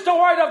to preach the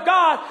word of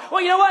God, well,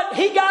 you know what?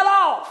 He got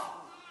off.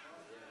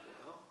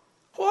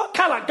 What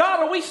kind of God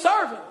are we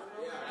serving?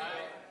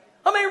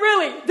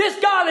 Really, this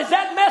God is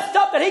that messed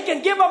up that he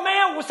can give a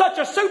man with such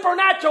a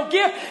supernatural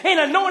gift and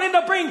anoint him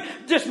to bring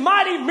just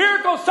mighty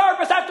miracle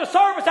service after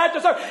service after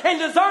service and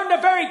discern the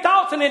very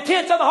thoughts and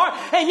intents of the heart.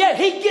 And yet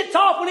he gets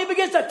off when he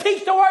begins to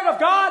teach the word of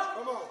God.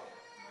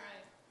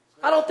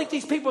 I don't think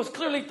these people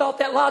clearly thought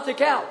that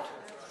logic out.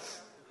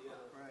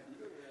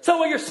 So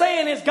what you're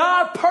saying is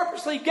God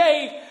purposely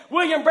gave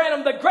William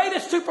Branham the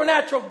greatest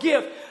supernatural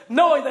gift,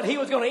 knowing that he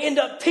was going to end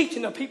up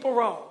teaching the people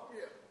wrong.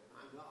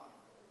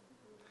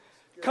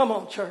 Come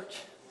on, church.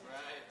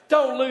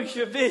 Don't lose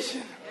your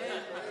vision.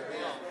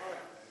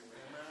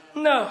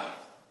 No.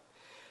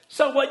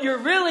 So what you're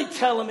really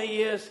telling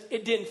me is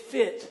it didn't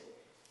fit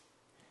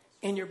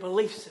in your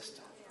belief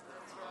system.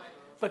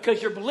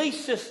 Because your belief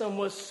system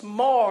was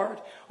marred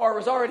or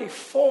was already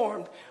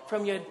formed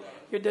from your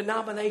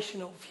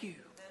denominational view.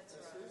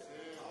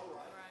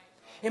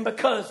 And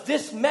because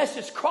this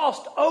message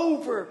crossed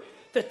over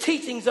the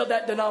teachings of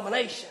that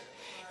denomination.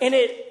 And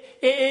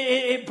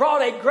it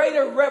brought a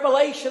greater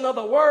revelation of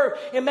the word,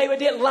 and maybe it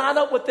didn't line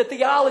up with the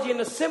theology and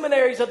the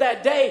seminaries of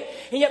that day.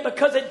 And yet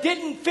because it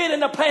didn't fit in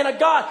the plan of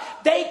God,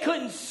 they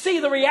couldn't see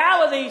the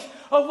realities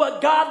of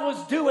what God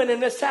was doing in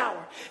this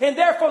hour. And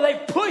therefore they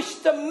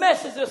pushed the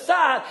message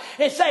aside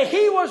and say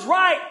he was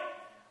right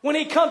when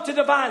he come to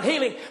divine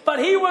healing, but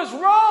he was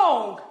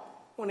wrong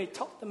when he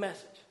taught the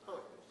message.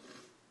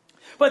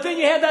 But then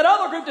you had that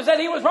other group that said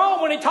he was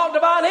wrong when he taught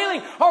divine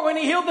healing or when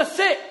he healed the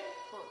sick.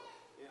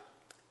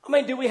 I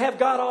mean, do we have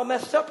God all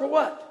messed up or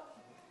what?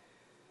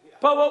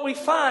 But what we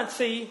find,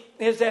 see,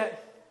 is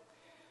that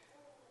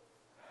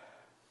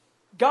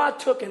God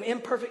took an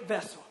imperfect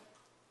vessel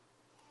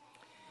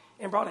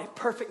and brought a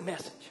perfect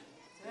message.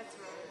 That's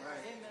right.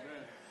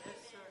 Amen. Yes,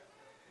 sir.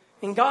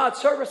 And God,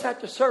 service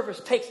after service,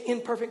 takes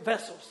imperfect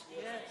vessels,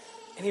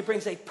 and he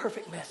brings a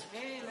perfect message.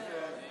 Amen.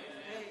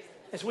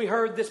 As we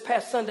heard this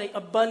past Sunday,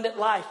 abundant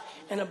life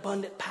and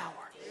abundant power.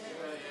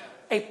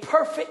 A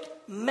perfect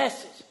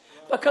message.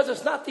 Because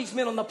it's not these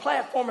men on the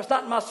platform, it's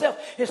not myself,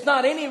 it's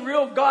not any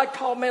real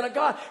God-called man of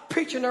God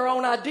preaching their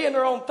own idea and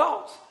their own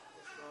thoughts.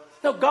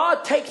 No,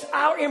 God takes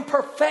our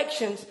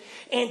imperfections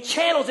and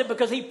channels it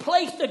because he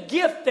placed a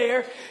gift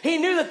there. He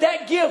knew that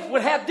that gift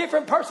would have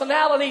different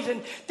personalities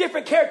and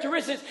different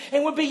characteristics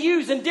and would be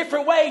used in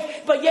different ways.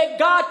 But yet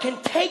God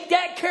can take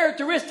that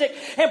characteristic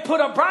and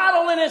put a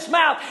bridle in his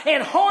mouth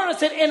and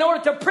harness it in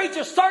order to preach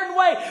a certain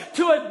way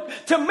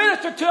to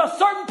minister to a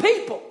certain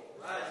people.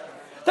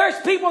 There's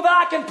people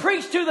that I can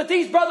preach to that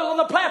these brothers on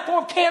the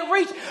platform can't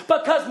reach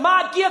because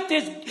my gift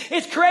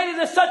is created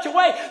in such a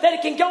way that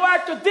it can go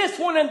after this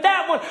one and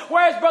that one.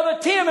 Whereas Brother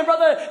Tim and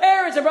Brother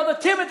Aaron's and Brother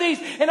Timothy's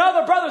and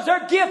other brothers,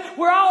 their gift,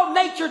 we're all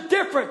nature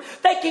different.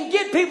 They can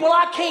get people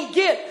I can't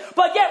get,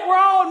 but yet we're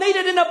all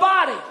needed in the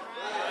body.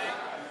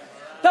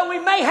 Though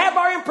we may have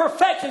our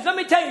imperfections, let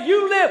me tell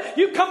you,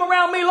 you come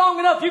around me long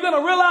enough, you're going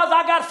to realize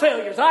I got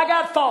failures, I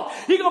got faults.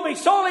 You're going to be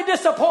sorely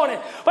disappointed.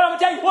 But I'm going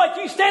to tell you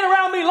what, you stand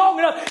around me long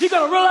enough, you're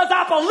going to realize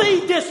I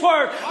believe this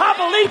word. I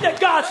believe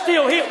that God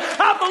still heals.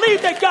 I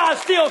believe that God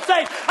still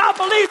saves. I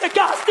believe that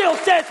God still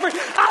sets free.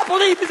 I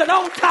believe he's an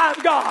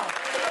on-time God.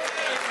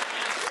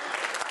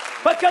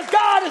 Because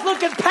God is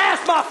looking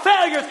past my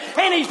failures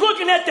and he's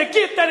looking at the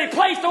gift that he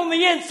placed on the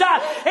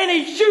inside and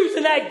he's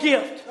using that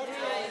gift.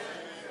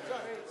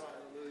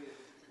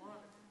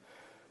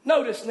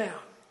 Notice now,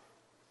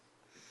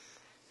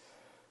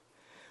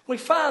 we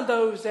find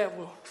those that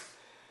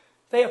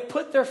they have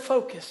put their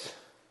focus,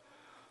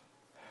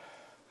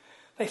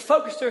 they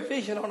focused their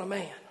vision on a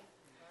man.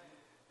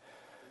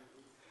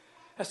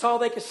 That's all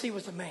they could see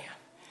was a man.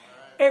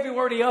 Every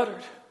word he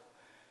uttered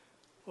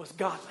was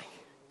godly,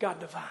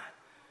 God divine.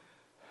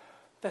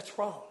 That's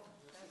wrong.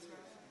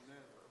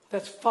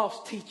 That's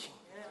false teaching.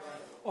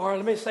 Or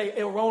let me say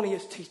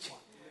erroneous teaching.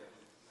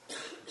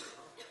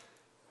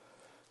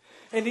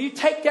 And you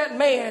take that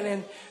man,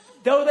 and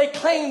though they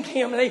claimed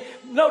him, and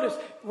notice,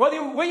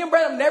 William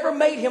Branham never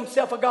made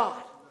himself a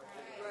God.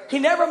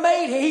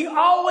 He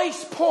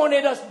always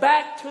pointed us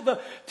back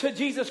to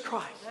Jesus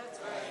Christ.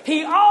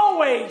 He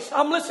always,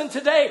 I'm listening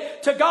today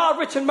to God,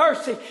 rich in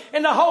mercy,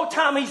 and the whole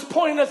time he's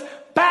pointing us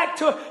back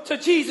to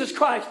Jesus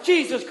Christ,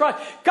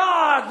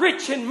 God,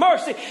 rich in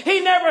mercy. He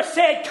never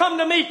said, come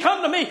to me,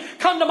 come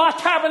to my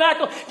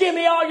tabernacle, give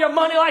me all your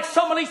money like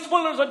some of these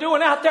swindlers are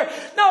doing out there.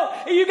 No,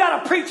 you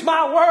got to preach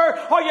my word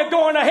or you're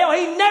going to hell.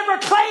 He never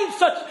claimed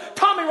such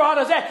Tommy rod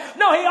as that.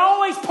 No, he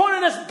always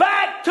pointed us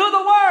back to the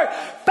word,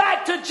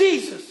 back to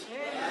Jesus.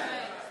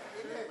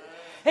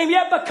 And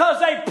yet because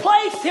they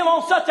placed him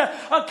on such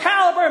a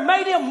caliber and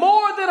made him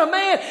more than a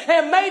man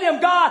and made him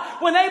God,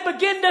 when they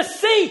begin to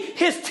see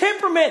his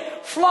temperament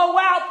flow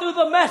out through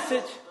the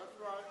message,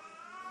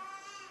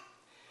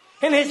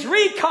 and his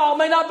recall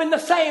may not have been the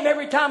same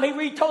every time he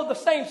retold the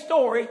same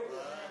story,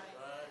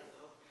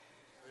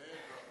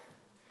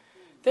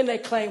 then they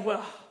claim,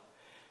 well,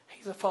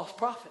 he's a false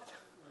prophet.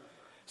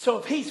 So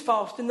if he's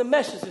false, then the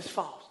message is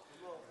false.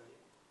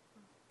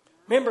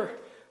 Remember,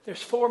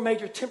 there's 4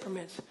 major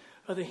temperaments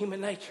of the human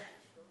nature.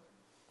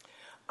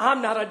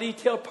 I'm not a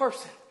detailed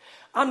person.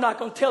 I'm not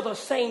going to tell the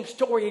same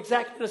story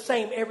exactly the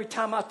same every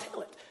time I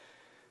tell it.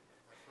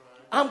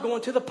 I'm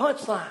going to the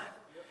punchline.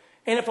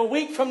 And if a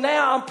week from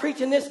now I'm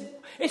preaching this,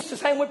 it's the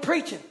same with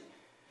preaching.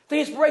 The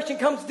inspiration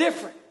comes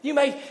different. You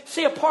may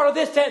see a part of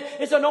this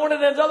that is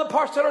anointed and other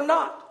parts that are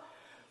not.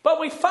 But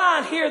we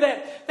find here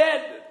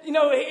that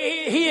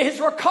his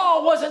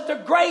recall wasn't the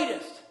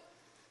greatest.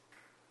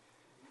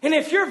 And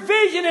if your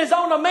vision is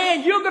on a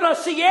man, you're going to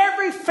see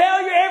every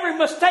failure, every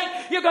mistake.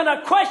 You're going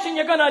to question,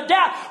 you're going to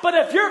doubt. But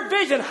if your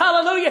vision,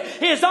 hallelujah,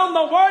 is on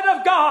the word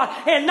of God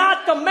and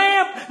not the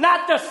man,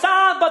 not the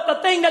sign, but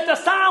the thing that the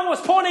sign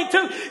was pointing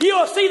to,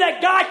 you'll see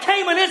that God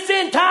came in this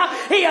end time.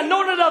 He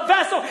anointed a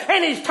vessel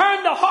and he's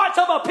turned the hearts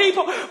of a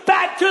people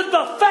back to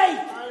the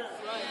faith.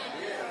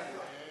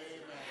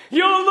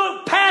 You'll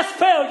look past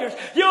failures.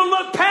 You'll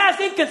look past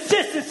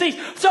inconsistencies.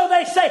 So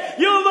they say,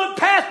 you'll look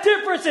past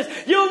differences.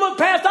 You'll look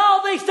past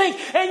all these things.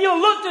 And you'll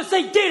look to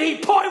see, did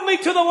he point me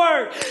to the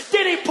word?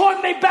 Did he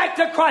point me back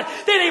to Christ?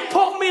 Did he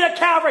point me to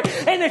Calvary?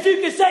 And if you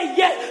can say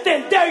yes,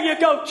 then there you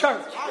go,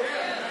 church.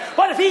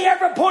 But if he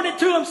ever pointed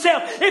to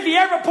himself, if he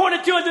ever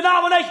pointed to a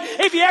denomination,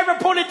 if he ever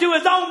pointed to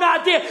his own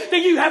idea,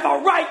 then you have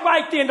a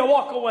right then to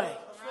walk away.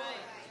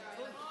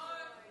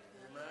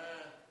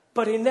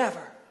 but he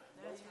never.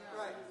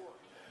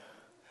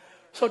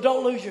 So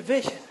don't lose your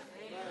vision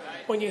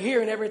when you're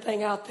hearing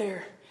everything out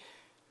there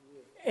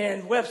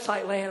in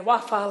website land,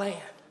 Wi-Fi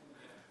land.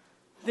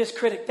 This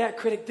critic,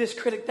 this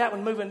critic, that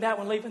one moving, that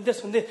one leaving,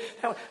 this one, that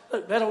one.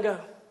 Look, let them go.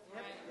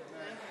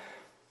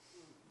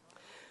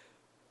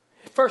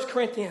 1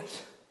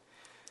 Corinthians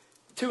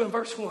 2 and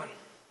verse 1.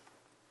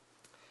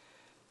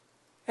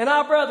 And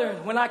I,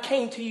 brethren, when I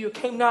came to you,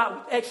 came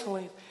not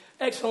with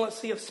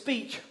excellency of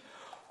speech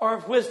or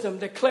of wisdom,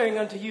 declaring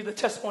unto you the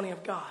testimony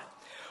of God.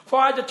 For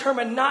I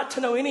determined not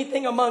to know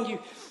anything among you,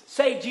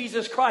 save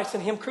Jesus Christ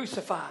and him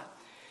crucified.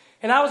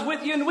 And I was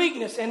with you in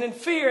weakness and in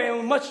fear and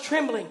with much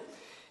trembling.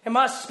 And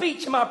my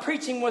speech and my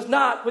preaching was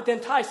not with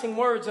enticing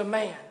words of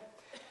man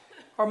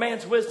or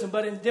man's wisdom,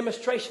 but in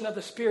demonstration of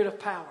the Spirit of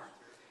power.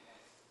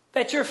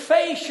 That your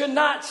faith should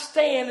not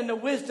stand in the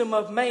wisdom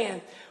of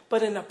man,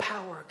 but in the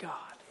power of God.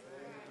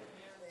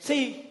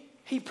 See,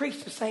 he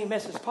preached the same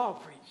message Paul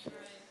preached.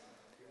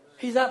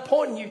 He's not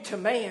pointing you to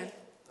man.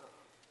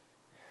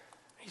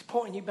 He's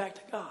pointing you back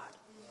to God.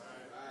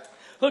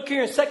 Look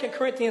here in 2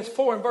 Corinthians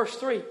 4 and verse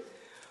 3.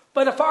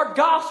 But if our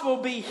gospel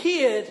be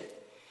hid,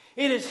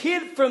 it is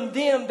hid from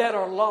them that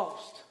are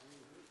lost.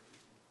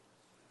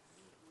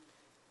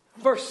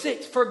 Verse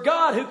 6. For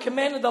God, who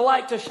commanded the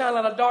light to shine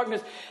out of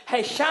darkness,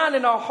 has shined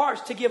in our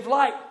hearts to give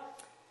light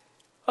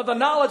of the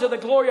knowledge of the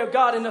glory of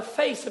God in the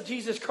face of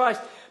Jesus Christ.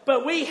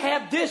 But we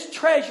have this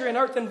treasure in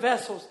earthen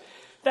vessels,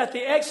 that the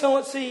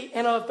excellency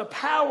and of the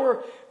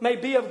power may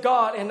be of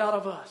God and not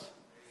of us.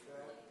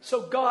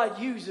 So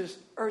God uses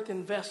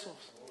earthen vessels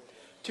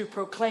to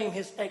proclaim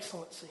his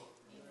excellency.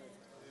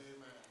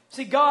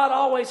 See, God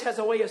always has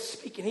a way of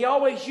speaking. He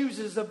always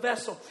uses a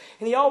vessel.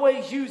 And he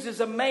always uses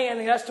a man.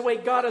 And that's the way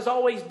God has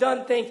always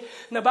done things.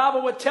 And the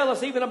Bible would tell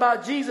us even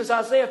about Jesus,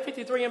 Isaiah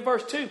 53 and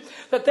verse 2,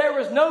 that there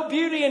was no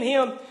beauty in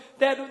him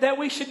that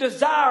we should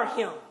desire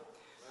him.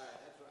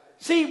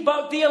 See,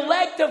 but the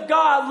elect of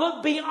God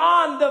look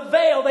beyond the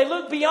veil. They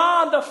look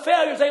beyond the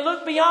failures. They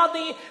look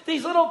beyond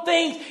these little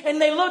things. And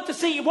they look to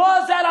see,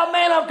 was that a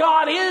man of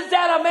God? Is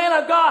that a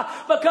man of God?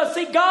 Because,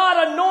 see,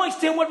 God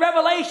anoints him with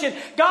revelation.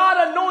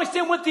 God anoints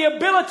him with the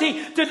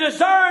ability to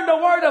discern the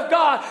word of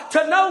God.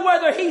 To know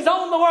whether he's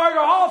on the word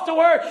or off the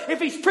word.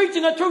 If he's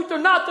preaching the truth or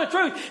not the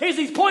truth. Is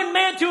he pointing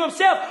man to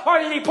himself? Or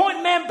is he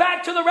pointing man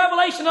back to the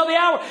revelation of the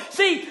hour?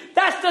 See,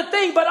 that's the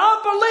thing. But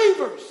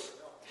unbelievers,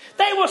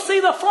 they will see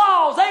the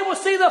flaws. They will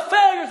see the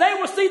failures. They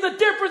will see the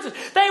differences.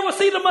 They will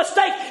see the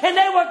mistakes. And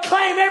they will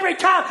claim every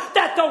time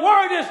that the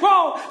word is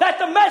wrong, that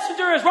the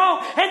messenger is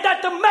wrong, and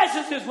that the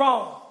message is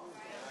wrong.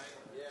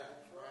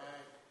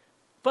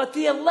 But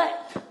the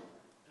elect,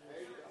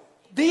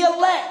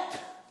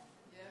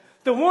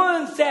 the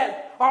ones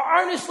that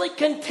are earnestly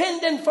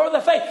contending for the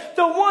faith,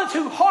 the ones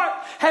whose heart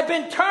have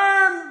been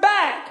turned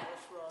back.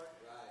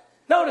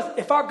 Notice,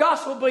 if our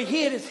gospel be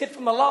hid, it's hid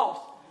from the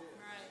lost.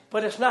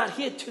 But it's not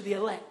hid to the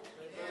elect.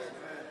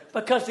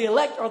 Because the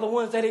elect are the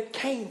ones that it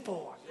came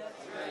for.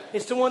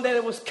 It's the one that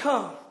it was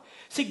come.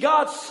 See,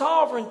 God's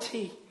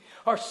sovereignty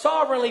or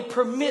sovereignly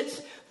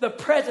permits the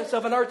presence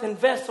of an earthen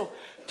vessel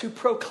to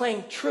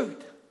proclaim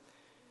truth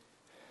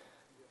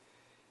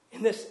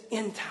in this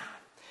end time.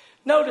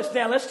 Notice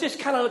now, let's just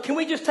can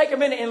we just take a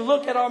minute and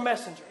look at our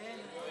messenger?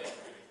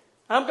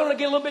 I'm going to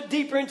get a little bit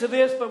deeper into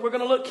this, but we're going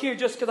to look here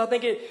just because I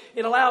think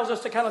it allows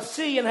us to kind of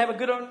see and have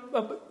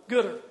a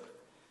gooder.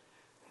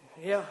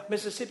 Yeah,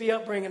 Mississippi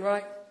upbringing,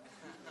 right?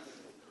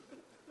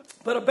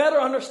 But a better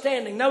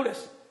understanding.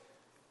 Notice,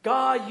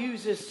 God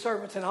uses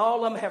servants, and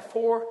all of them have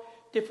 4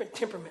 different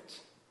temperaments,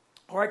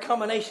 or a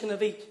combination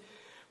of each.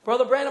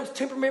 Brother Branham's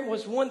temperament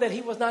was one that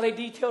he was not a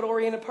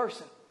detailed-oriented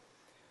person.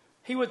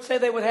 He would say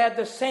they would have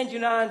the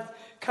Sanguine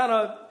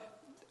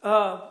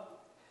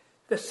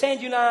the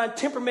Sanguine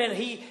temperament.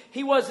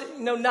 He was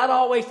not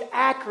always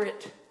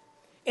accurate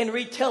in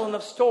retelling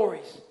of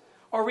stories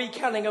or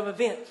recounting of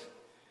events.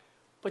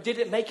 But did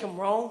it make him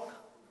wrong?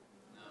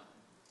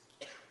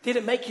 Did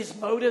it make his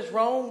motives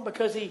wrong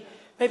because he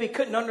maybe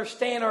couldn't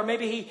understand, or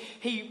maybe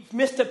he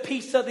missed a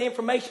piece of the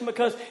information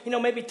because,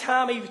 maybe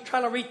time he was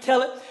trying to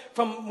retell it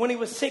from when he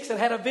was 6 and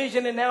had a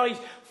vision, and now he's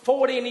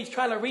 40 and he's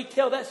trying to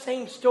retell that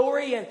same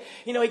story, and,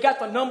 he got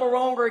the number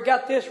wrong, or he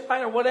got this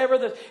right, or whatever.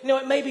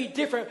 It may be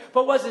different,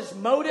 but was his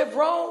motive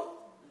wrong?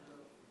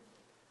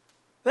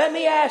 Let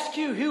me ask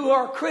you who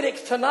are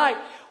critics tonight.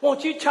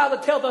 Won't you try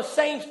to tell the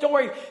same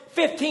story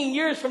 15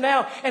 years from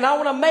now? And I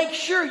want to make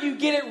sure you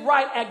get it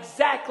right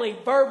exactly,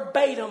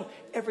 verbatim,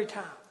 every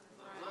time.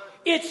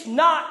 It's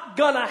not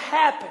going to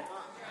happen.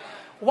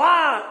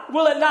 Why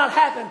will it not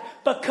happen?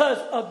 Because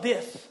of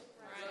this.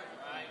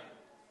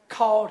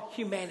 Called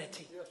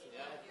humanity.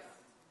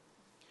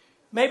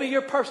 Maybe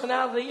your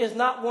personality is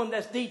not one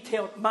that's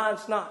detailed.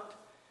 Mine's not.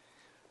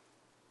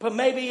 But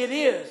maybe it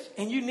is.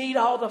 And you need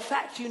all the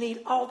facts. You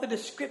need all the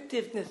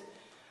descriptiveness.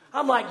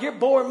 I'm like, you're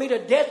boring me to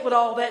death with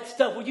all that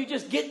stuff. Will you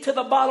just get to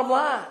the bottom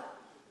line?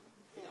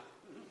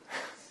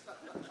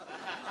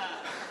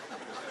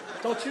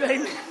 Don't you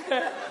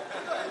amen?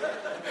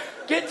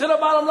 Get to the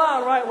bottom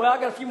line, right? Well, I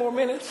got a few more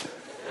minutes.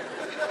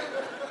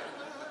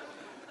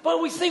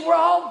 But we see we're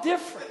all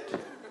different.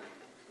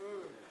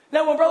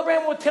 Now, when Brother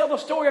Branham would tell the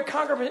story of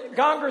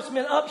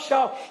Congressman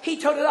Upshaw,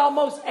 he told it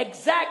almost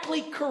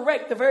exactly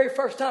correct the very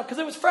first time because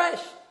it was fresh.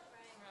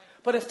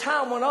 But as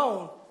time went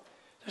on,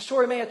 the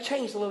story may have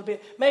changed a little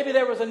bit. Maybe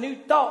there was a new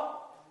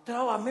thought that,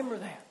 I remember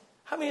that.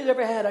 How many of you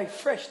ever had a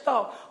fresh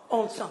thought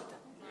on something?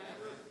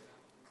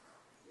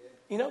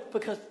 You know,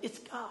 because it's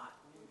God.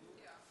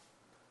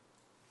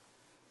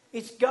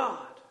 It's God.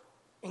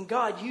 And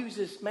God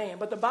uses man.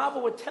 But the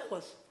Bible would tell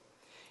us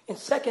in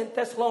 2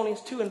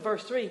 Thessalonians 2 and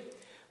verse 3,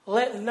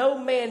 let no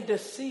man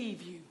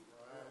deceive you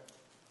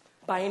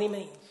by any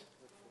means.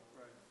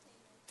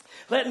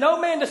 Let no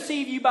man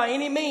deceive you by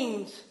any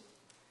means.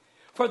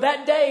 For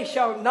that day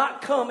shall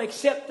not come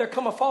except there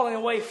come a falling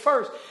away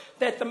first,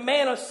 that the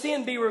man of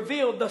sin be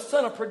revealed, the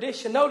son of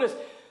perdition. Notice,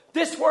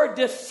 this word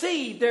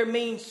deceive there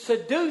means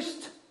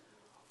seduced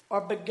or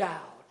beguiled.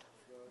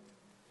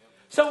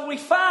 So we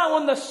find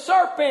when the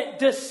serpent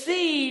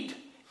deceived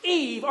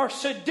Eve or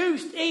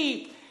seduced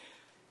Eve,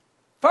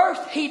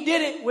 first he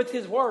did it with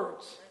his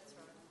words.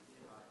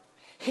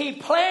 He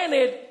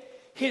planted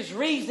his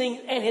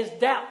reasoning and his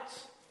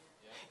doubts.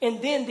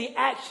 And then the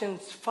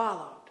actions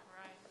followed.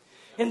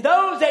 And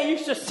those that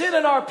used to sit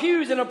in our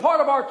pews and a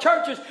part of our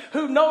churches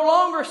who no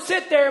longer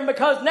sit there, and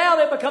because now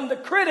they become the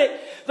critic,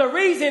 the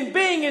reason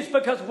being is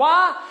because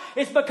why?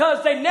 It's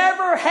because they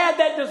never had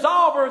that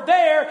dissolver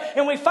there,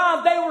 and we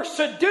found they were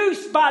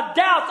seduced by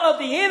doubts of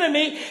the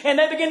enemy, and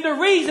they begin to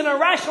reason and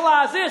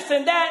rationalize this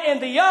and that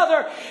and the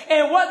other.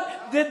 And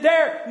what did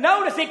there?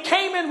 Notice it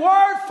came in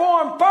word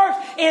form first,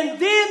 and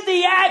then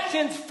the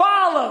actions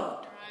followed.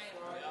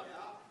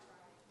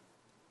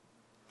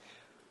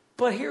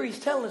 But here he's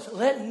telling us,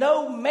 let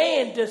no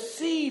man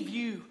deceive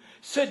you,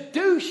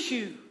 seduce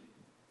you.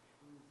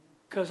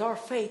 Because our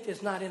faith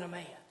is not in a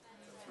man.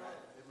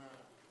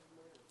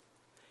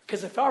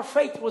 Because if our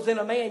faith was in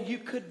a man, you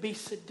could be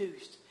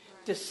seduced,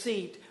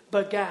 deceived,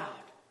 beguiled.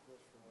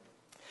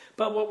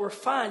 But what we're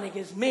finding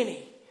is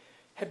many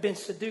have been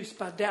seduced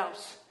by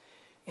doubts.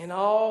 And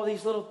all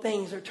these little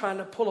things they're trying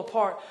to pull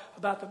apart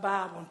about the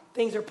Bible. And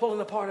things are pulling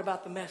apart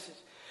about the message.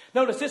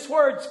 Notice this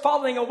word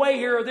falling away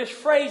here, or this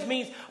phrase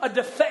means a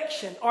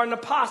defection or an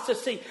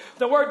apostasy.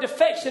 The word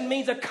defection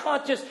means a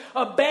conscious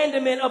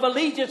abandonment of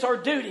allegiance or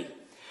duty.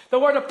 The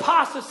word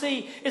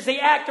apostasy is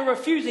the act of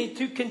refusing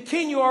to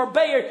continue or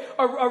obey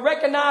or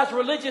recognize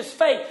religious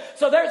faith.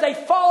 So there's a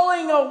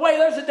falling away.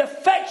 There's a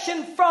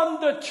defection from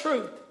the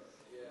truth.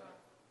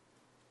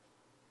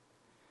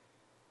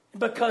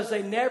 Because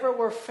they never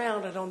were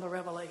founded on the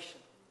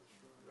revelation.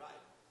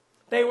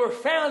 They were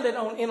founded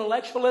on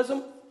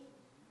intellectualism.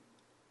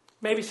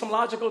 Maybe some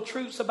logical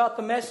truths about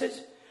the message.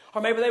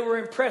 Or maybe they were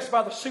impressed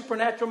by the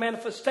supernatural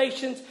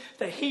manifestations,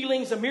 the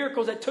healings, the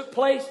miracles that took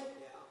place.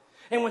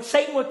 And when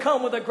Satan would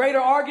come with a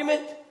greater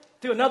argument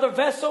through another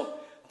vessel,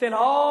 then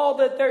all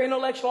that their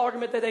intellectual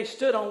argument that they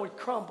stood on would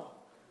crumble.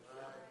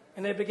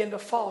 And they begin to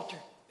falter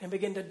and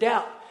begin to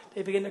doubt.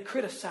 They begin to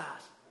criticize.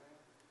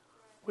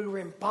 We were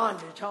in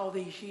bondage all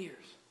these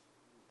years.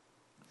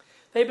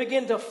 They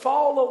begin to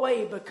fall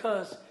away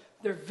because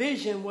their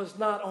vision was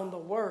not on the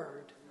word.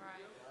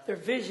 Their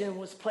vision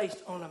was placed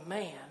on a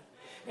man.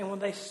 And when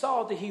they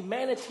saw the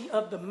humanity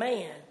of the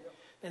man,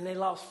 then they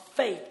lost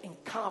faith and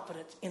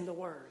confidence in the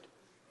word.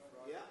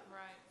 Yeah.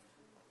 Right.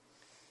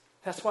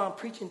 That's why I'm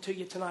preaching to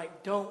you tonight.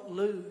 Don't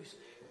lose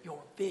your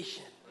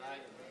vision.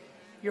 Right.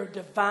 Your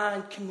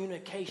divine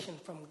communication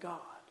from God.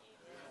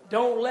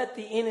 Don't let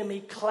the enemy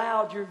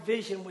cloud your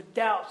vision with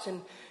doubts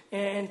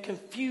and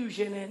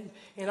confusion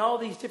and all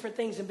these different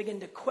things and begin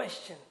to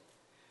question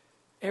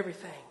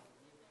everything.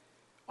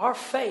 Our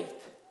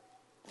faith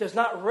does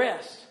not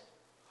rest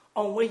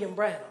on William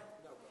Branham.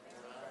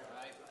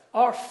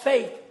 Our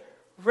faith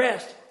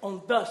rests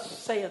on thus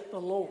saith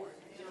the Lord.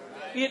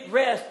 It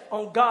rests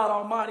on God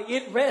Almighty.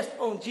 It rests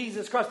on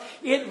Jesus Christ.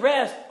 It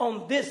rests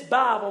on this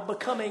Bible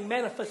becoming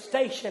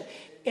manifestation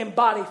in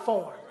body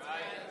form.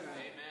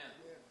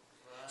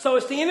 So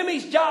it's the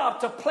enemy's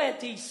job to plant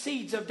these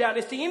seeds of doubt.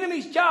 It's the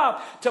enemy's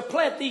job to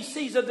plant these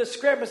seeds of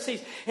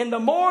discrepancies. And the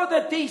more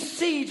that these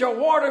seeds are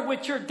watered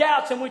with your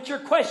doubts and with your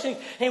questions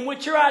and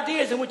with your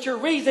ideas and with your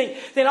reasoning,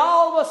 then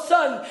all of a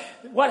sudden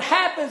what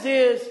happens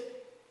is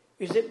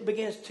it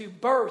begins to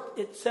birth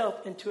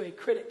itself into a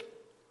critic.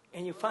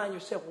 And you find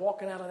yourself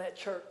walking out of that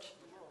church,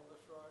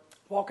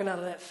 walking out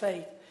of that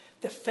faith,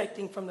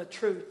 defecting from the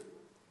truth,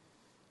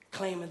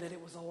 claiming that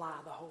it was a lie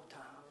the whole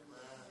time.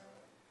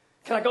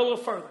 Can I go a little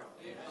further?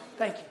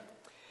 Thank you.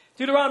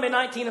 Deuteronomy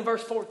 19 and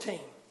verse 14.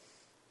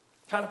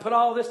 Trying to put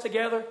all this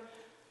together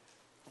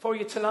for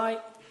you tonight.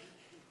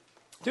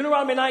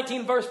 Deuteronomy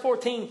 19 verse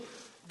 14.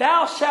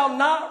 Thou shalt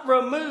not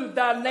remove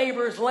thy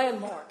neighbor's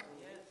landmark,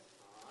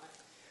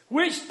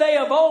 which they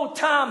of old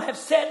time have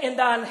set in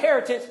thy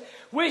inheritance,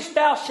 which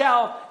thou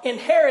shalt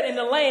inherit in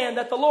the land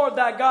that the Lord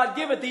thy God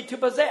giveth thee to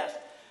possess.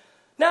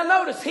 Now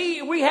notice,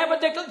 we have a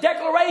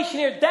declaration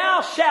here.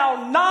 Thou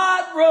shalt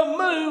not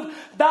remove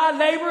thy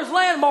neighbor's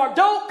landmark.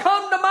 Don't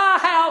come to my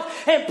house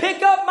and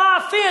pick up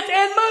my fence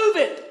and move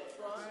it.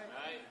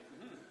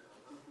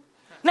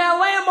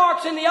 Now,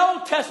 landmarks in the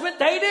Old Testament,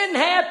 they didn't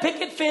have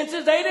picket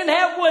fences. They didn't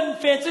have wooden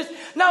fences.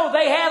 No,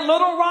 they had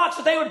little rocks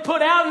that they would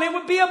put out, and it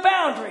would be a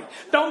boundary.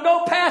 Don't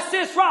go past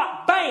this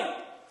rock. Bam.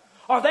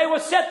 Or they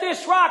would set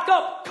this rock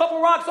up, a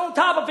couple rocks on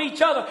top of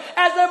each other,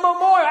 as a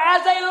memorial,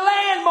 as a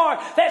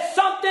landmark that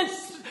something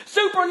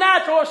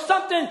supernatural or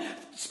something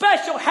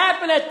special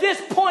happened at this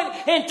point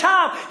in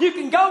time. You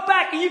can go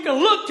back and you can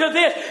look to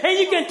this, and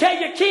you can tell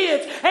your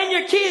kids and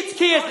your kids'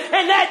 kids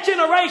and that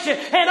generation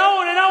and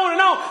on and on and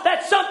on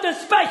that something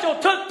special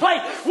took place.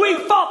 We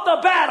fought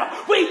the battle.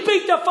 We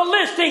beat the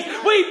Philistines.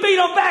 We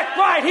beat them back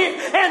right here.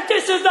 And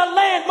this is the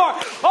landmark.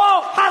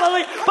 Oh,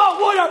 hallelujah.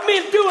 But what are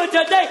men doing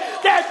today?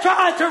 They're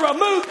trying to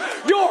remove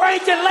your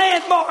ancient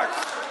landmarks.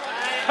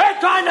 They're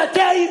trying to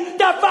tell you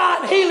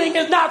divine healing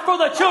is not for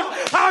the children.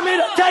 I'm here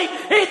to tell you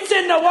it's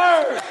in the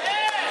Word.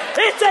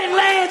 It's a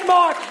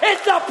landmark.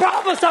 It's the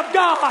promise of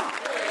God.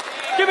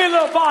 Give me a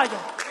little volume.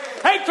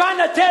 They're trying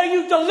to tell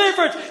you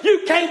deliverance.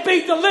 You can't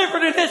be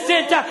delivered in this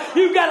end time.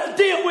 You got to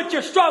deal with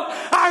your stroke.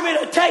 I'm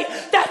here to tell you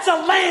that's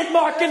a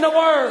landmark in the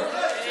Word.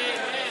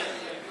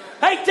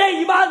 They tell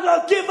you might as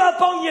well give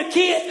up on your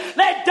kids.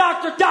 Let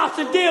Dr.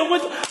 Dawson deal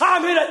with them.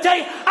 I'm here to tell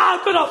you,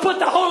 I'm going to put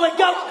the Holy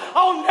Ghost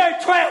on their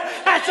trail.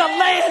 That's a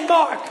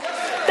landmark.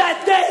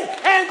 That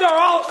they and their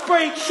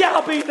offspring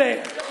shall be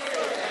there.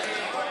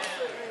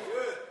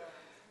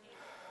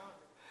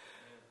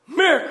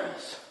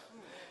 Miracles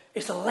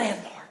is a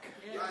landmark.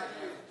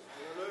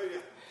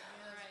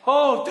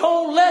 Oh,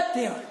 don't let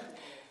them.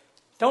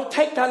 Don't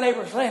take thy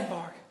neighbor's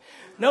landmark.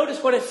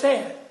 Notice what it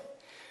said.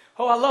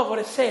 Oh, I love what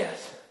it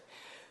says.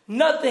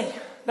 Nothing,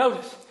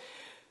 notice,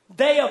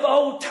 they of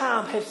old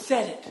time have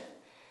said it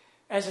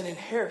as an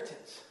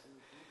inheritance.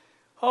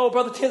 Oh,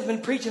 Brother Tim's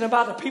been preaching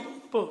about the people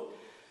book.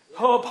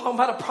 Oh, talking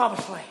about a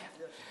promised land.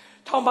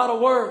 Talking about a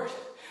word.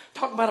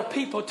 Talking about a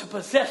people to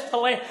possess the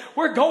land.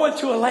 We're going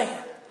to a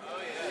land.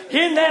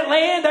 In that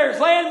land,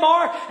 there's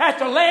landmark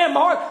after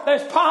landmark.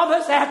 There's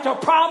promise after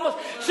promise.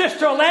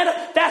 Sister Alana,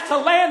 that's a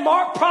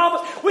landmark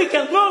promise. We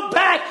can look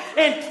back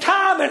in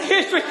time and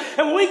history,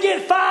 and when we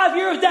get 5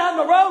 years down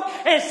the road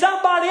and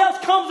somebody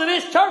else comes to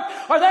this church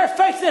or they're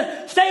facing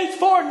stage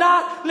 4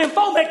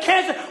 lymphoma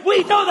cancer,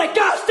 we know that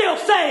God's still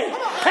saved,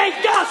 and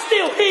God's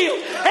still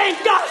healed, and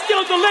God's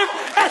still delivered.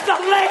 That's a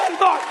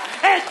landmark,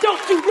 and don't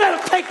you let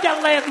them take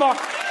that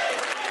landmark.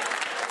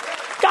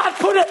 God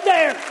put it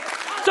there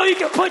so you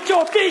can put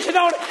your vision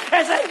on it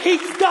and say,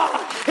 He's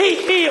God.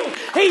 He healed.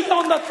 He's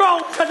on the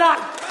throne tonight.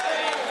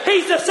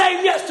 He's the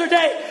same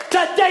yesterday,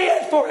 today,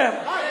 and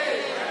forever.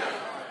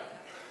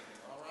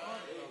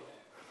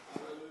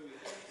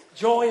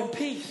 Joy and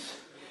peace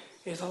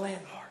is a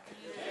landmark.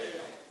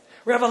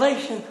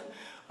 Revelation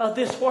of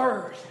this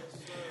word,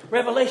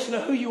 revelation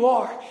of who you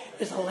are,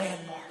 is a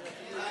landmark.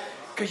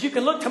 Because you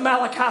can look to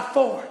Malachi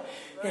 4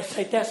 and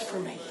say, that's for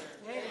me.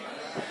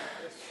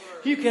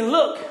 You can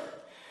look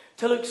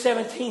to Luke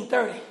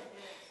 17:30,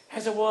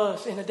 as it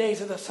was in the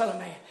days of the Son of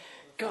Man.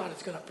 God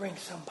is going to bring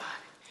somebody,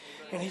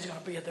 and He's going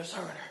to be a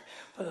discerner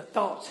of the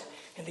thoughts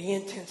and the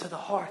intents of the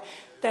heart.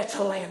 That's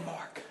a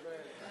landmark.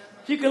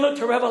 You can look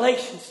to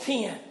Revelations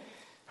 10.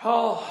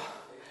 Oh,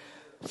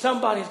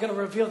 somebody's going to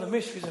reveal the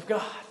mysteries of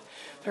God.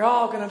 They're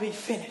all going to be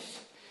finished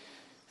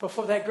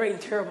before that great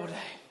and terrible day.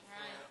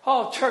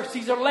 Oh, church,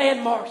 these are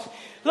landmarks.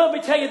 Let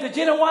me tell you, the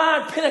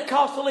genuine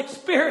Pentecostal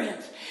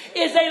experience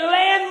is a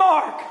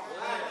landmark.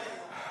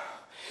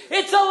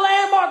 It's a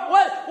landmark.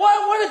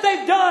 What have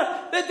they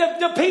done?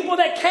 The people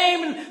that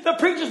came and the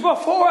preachers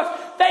before us,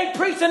 they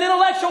preached an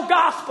intellectual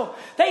gospel.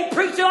 They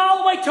preached it all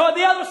the way to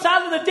the other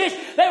side of the ditch.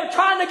 They were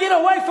trying to get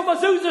away from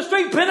Azusa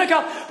Street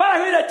Pentecost. But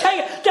I'm here to tell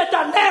you, the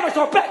dynamics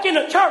are back in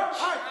the church.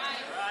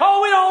 Oh,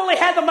 we don't only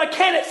have the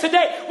mechanics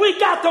today. We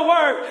got the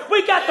word.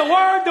 We got the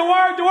word.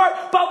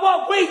 But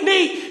what we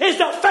need is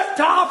the faith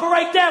to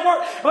operate that word.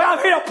 Well, I'm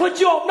here to put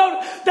you on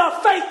notice. The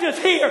faith is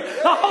here.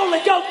 The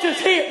Holy Ghost is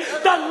here.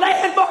 The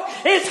landmark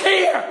is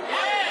here.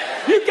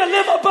 You can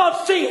live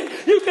above sin.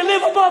 You can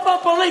live above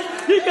unbelief.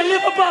 You can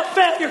live above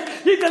failure.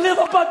 You can live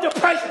above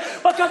depression.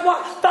 Because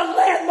what? The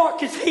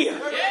landmark is here.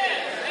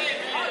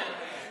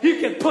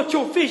 You can put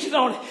your vision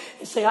on it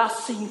and say, I've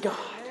seen God.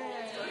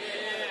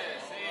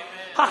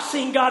 I've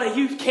seen God at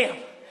youth camp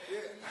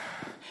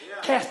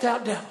cast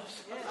out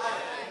devils.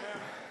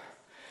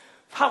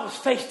 I was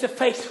face to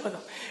face with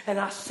them, and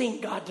I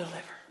seen God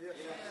deliver.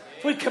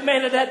 We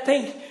commanded that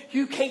thing,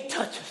 you can't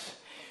touch us.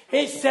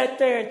 It sat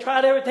there and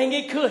tried everything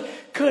it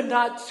could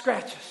not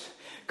scratch us,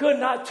 could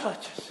not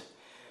touch us,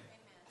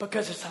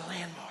 because it's a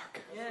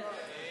landmark.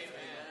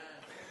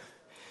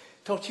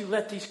 Don't you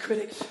let these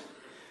critics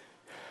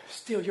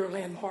steal your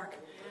landmark.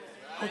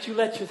 Don't you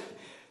let you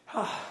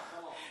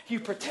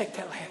protect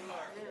that landmark.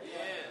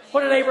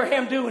 What did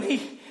Abraham do when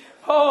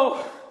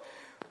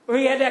When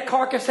he had that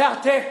carcass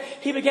out there,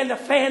 he began to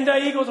fan the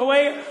eagles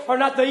away, or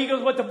not the eagles,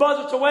 but the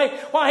buzzards away,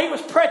 while he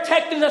was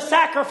protecting the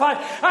sacrifice.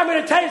 I'm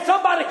going to tell you,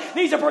 somebody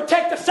needs to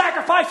protect the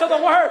sacrifice of the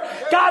Word.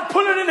 God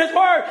put it in His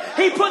Word.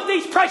 He put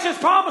these precious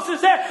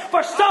promises there for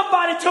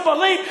somebody to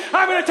believe.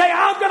 I'm going to tell you,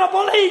 I'm going to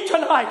believe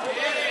tonight.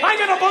 I'm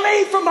going to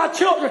believe for my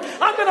children.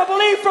 I'm going to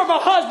believe for my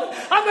husband.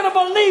 I'm going to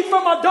believe for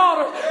my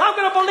daughter. I'm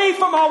going to believe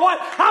for my wife.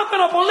 I'm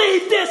going to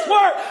believe this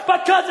Word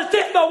because it's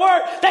in the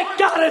Word that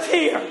God is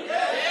here.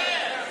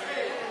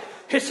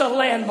 It's a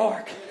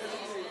landmark.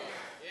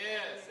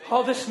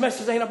 Oh, this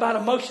message ain't about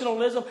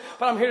emotionalism,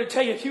 but I'm here to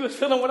tell you, if you was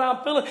feeling what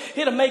I'm feeling,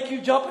 it'll make you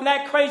jump and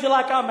act crazy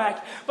like I'm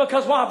acting.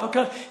 Because why?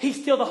 Because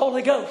He's still the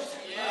Holy Ghost.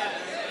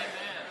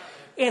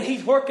 And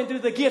He's working through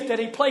the gift that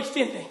He placed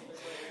in me.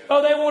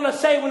 Oh, they want to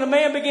say when a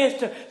man begins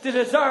to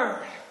discern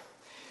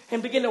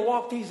and begin to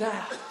walk these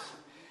out,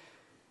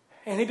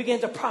 and he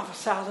begins to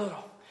prophesy a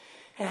little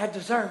and have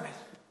discernment,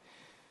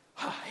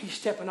 he's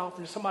stepping off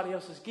into somebody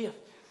else's gift.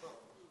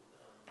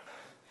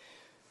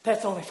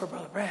 That's only for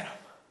Brother Branham.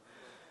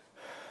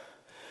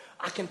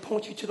 I can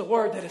point you to the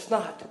Word that it's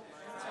not.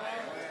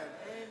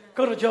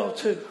 Go to Joel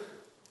 2.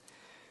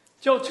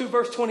 Joel 2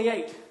 verse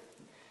 28.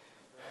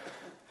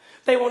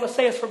 They want to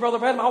say it's for Brother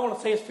Branham. I want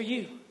to say it's for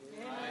you.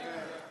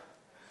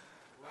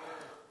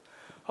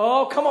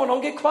 Oh, come on, don't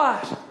get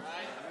quiet.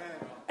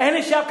 And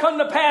it shall come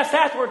to pass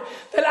afterward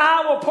that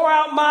I will pour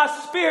out my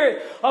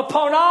Spirit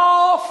upon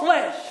all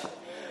flesh.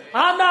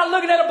 I'm not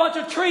looking at a bunch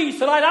of trees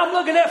tonight. I'm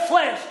looking at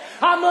flesh.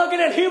 I'm looking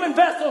at human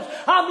vessels.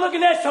 I'm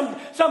looking at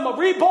some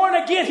reborn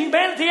again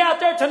humanity out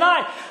there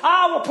tonight.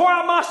 I will pour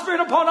out my Spirit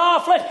upon all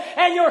flesh,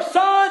 and your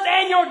sons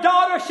and your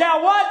daughters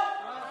shall what?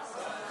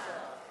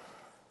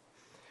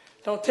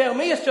 Don't tell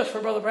me it's just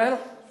for Brother Branham.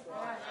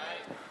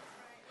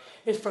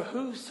 It's for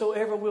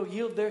whosoever will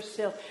yield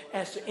theirself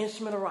as the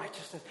instrument of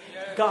righteousness.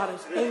 God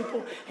is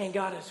able and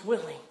God is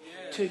willing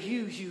to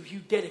use you. You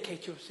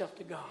dedicate yourself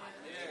to God.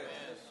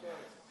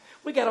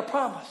 We got a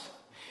promise.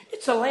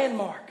 It's a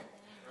landmark.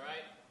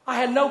 I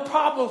had no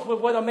problems with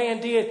what a man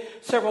did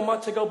several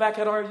months ago back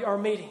at our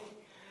meeting.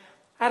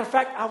 Matter of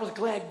fact, I was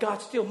glad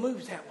God still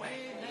moves that way.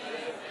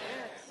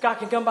 God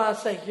can come by and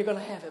say, you're going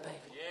to have it,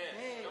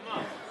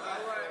 baby.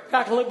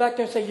 God can look back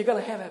there and say, you're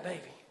going to have it,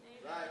 baby.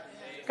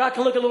 God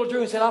can look at little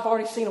Drew and say, I've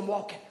already seen him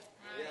walking.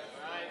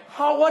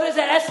 Oh, what is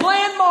that? That's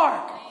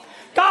landmark.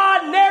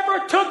 God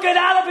never took it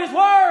out of His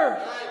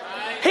Word.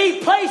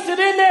 He placed it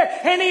in there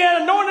and He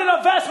anointed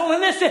a vessel.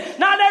 And listen,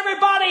 not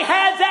everybody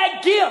has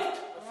that gift.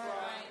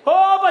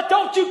 Oh, but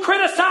don't you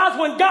criticize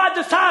when God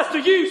decides to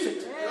use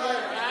it.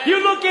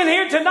 You look in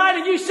here tonight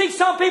and you see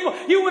some people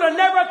you would have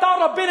never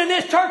thought of been in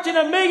this church in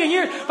a million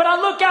years. But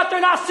I look out there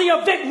and I see a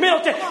Vic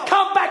Middleton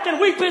come back and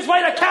weep his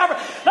way to Calvary.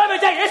 Let me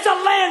tell you, it's a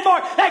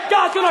landmark that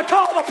God's going to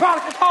call the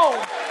prodigal home.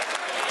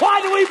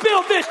 Why do we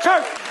build this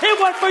church? It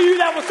wasn't for you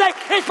that was saved.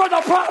 It's for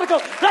the prodigal.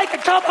 They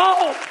can come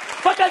home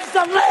because it's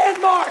a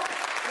landmark.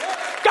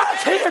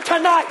 God's here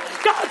tonight.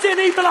 God's in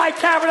Eagle Eye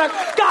Tabernacle.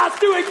 God's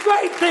doing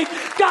great things.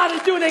 God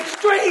is doing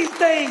extreme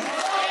things.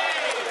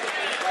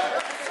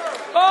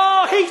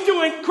 Oh, He's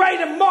doing great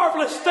and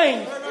marvelous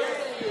things.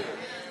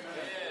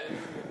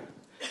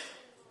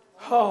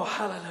 Oh,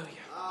 hallelujah.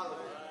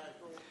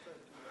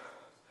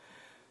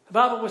 The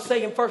Bible was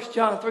saying in 1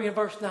 John 3 and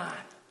verse 9,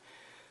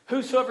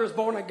 whosoever is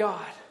born of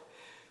God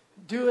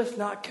doeth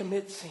not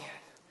commit sin,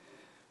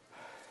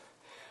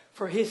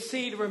 for his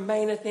seed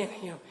remaineth in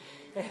him,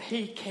 and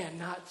he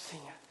cannot sin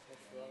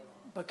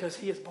because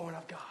he is born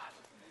of God.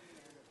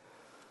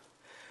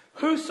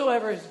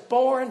 Whosoever is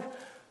born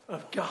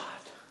of God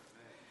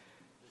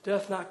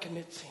doth not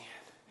commit sin,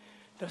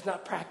 does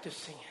not practice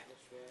sin,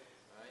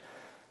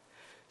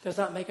 does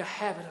not make a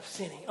habit of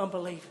sinning,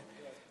 unbelieving,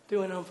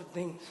 doing unful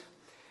things.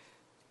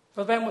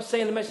 Brother Branham was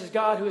saying the message,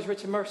 God who is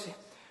rich in mercy,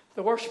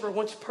 the worshiper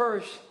once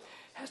purged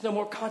has no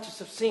more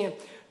conscience of sin,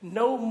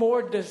 no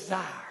more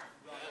desire.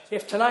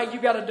 If tonight you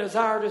got a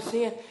desire to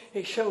sin,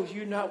 it shows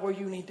you not where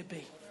you need to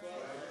be.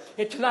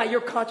 If tonight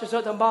your conscience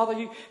doesn't bother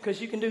you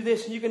because you can do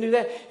this and you can do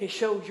that, it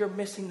shows you're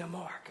missing the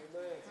mark.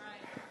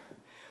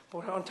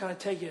 But what I'm trying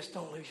to tell you is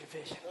don't lose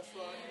your vision.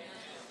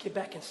 Get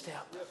back in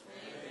step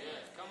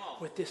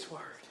with this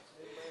Word.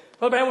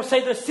 Brother Branham will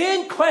say the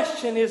sin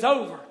question is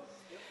over.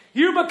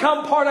 You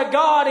become part of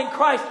God in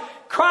Christ.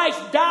 Christ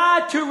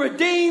died to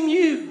redeem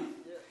you.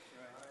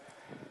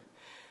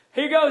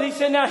 Here goes. He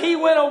said, now He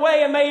went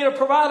away and made a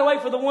provide a way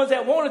for the ones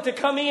that wanted to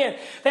come in,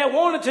 that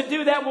wanted to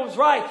do that was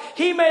right.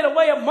 He made a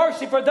way of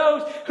mercy for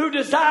those who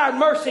desired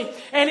mercy,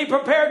 and He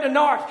prepared an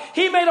ark.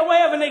 He made a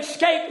way of an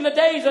escape in the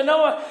days of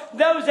Noah,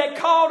 those that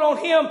called on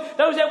Him,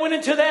 those that went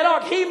into that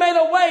ark. He made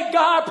a way.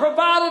 God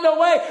provided a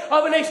way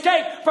of an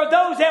escape for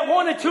those that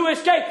wanted to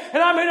escape.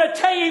 And I'm here to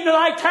tell you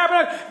tonight,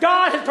 Tabernacle,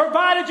 God has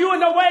provided you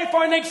in a way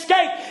for an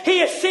escape. He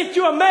has sent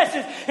you a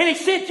message, and He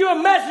sent you a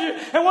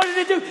messenger. And what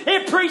did He do?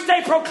 It preached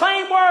a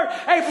proclaimed word word,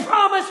 a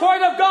promised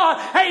word of God,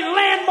 a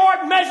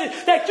landmark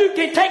message that you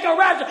can take a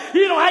rapture.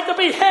 You don't have to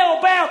be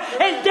hell-bound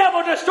and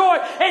devil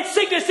destroyed and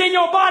sickness in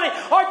your body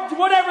or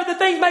whatever the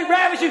things may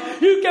ravage you.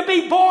 You can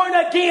be born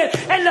again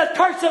and the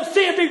curse of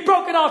sin be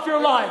broken off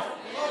your life.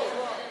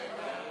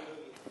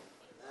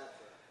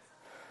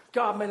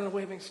 God made a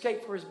way of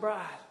escape for his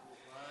bride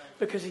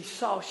because he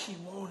saw she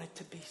wanted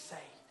to be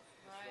saved.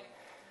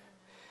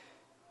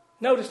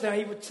 Notice now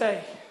he would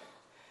say,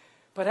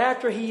 but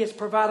after he has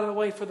provided a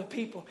way for the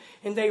people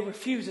and they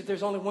refuse it,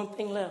 there's only one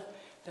thing left.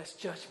 That's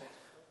judgment.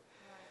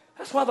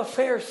 That's why the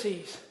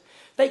Pharisees,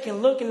 they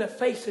can look in the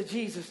face of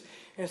Jesus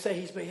and say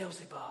he's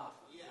Beelzebub.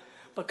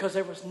 Because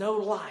there was no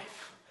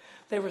life.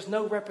 There was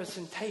no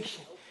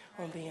representation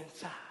on the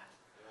inside.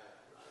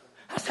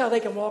 That's how they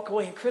can walk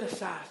away and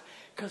criticize,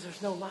 because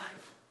there's no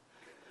life.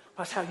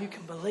 That's how you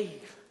can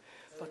believe,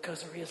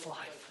 because there is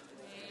life.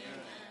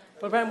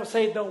 But Abraham would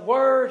say the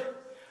Word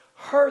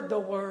heard the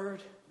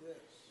Word,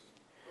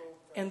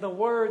 and the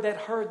Word that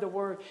heard the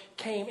Word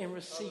came and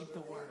received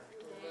the Word.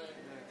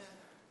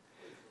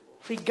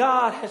 See,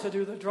 God has to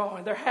do the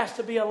drawing. There has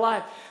to be a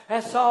life.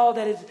 That's all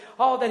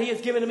that he has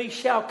given to me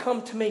shall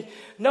come to me.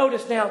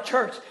 Notice now,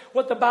 church,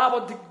 what the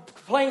Bible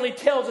plainly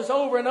tells us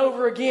over and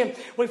over again.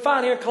 We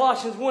find here in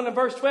Colossians 1 and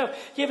verse 12,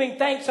 giving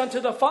thanks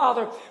unto the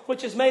Father,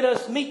 which has made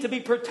us meet to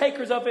be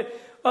partakers of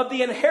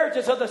the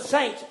inheritance of the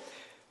saints.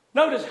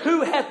 Notice,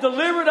 who hath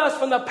delivered us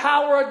from the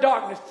power of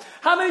darkness.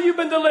 How many of you have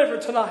been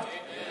delivered tonight?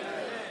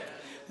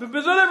 We've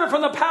been delivered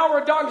from the power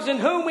of darkness, in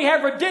whom we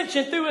have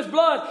redemption through his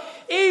blood,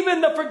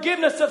 even the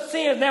forgiveness of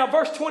sins. Now,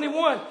 verse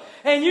 21.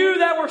 And you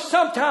that were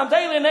sometimes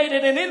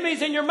alienated and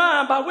enemies in your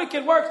mind by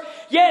wicked works,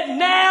 yet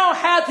now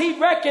hath he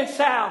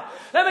reconciled.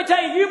 Let me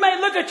tell you, you may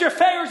look at your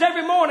failures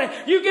every morning.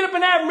 You get up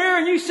in that mirror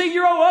and you see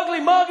your old ugly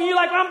mug and you're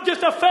like, I'm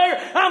just a failure.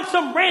 I'm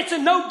some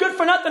rancid, no good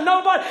for nothing,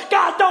 nobody.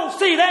 God don't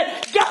see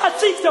that. God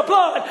sees the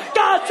blood.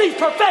 God sees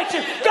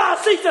perfection. God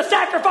sees the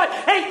sacrifice.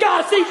 And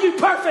God sees you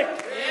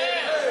perfect.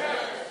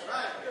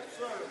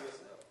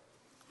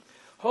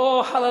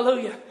 Oh,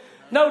 hallelujah.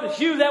 Notice,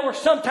 you that were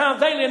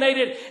sometimes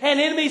alienated and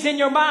enemies in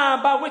your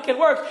mind by wicked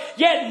works,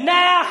 yet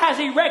now has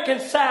he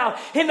reconciled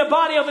in the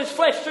body of his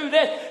flesh through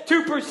death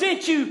to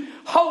present you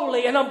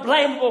holy and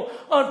unblameable,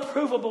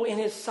 unprovable in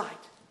his sight.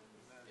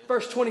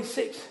 Verse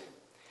 26.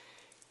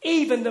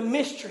 Even the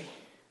mystery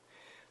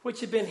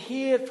which had been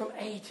hid from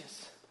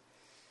ages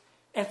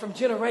and from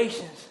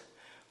generations,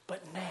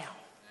 but now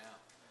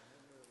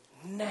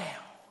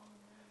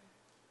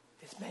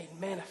is made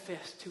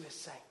manifest to his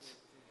saints.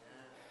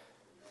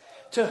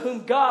 To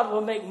whom God will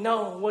make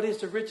known what is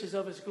the riches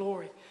of his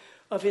glory,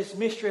 of his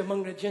mystery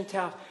among the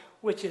Gentiles,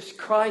 which is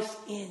Christ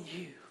in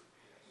you.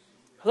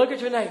 Look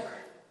at your neighbor,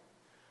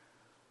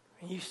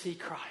 and you see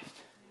Christ.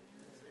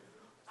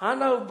 I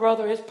know,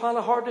 brother, it's kind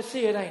of hard to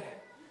see it, ain't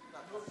it?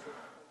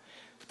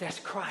 But that's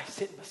Christ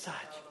sitting beside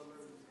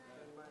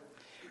you.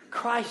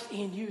 Christ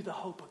in you, the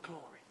hope of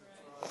glory.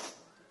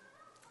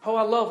 Oh,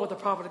 I love what the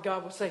prophet of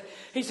God would say.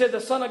 He said,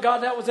 the Son of God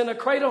that was in the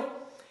cradle,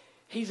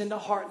 he's in the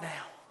heart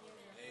now.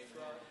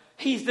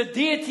 He's the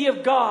deity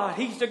of God.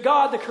 He's the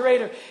God, the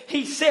creator.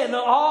 He said,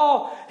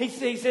 he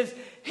says,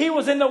 he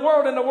was in the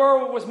world and the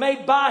world was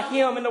made by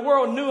him and the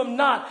world knew him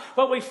not.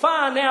 But we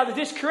find now that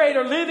this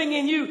creator living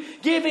in you,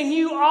 giving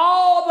you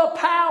all the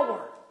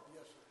power.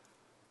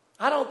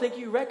 I don't think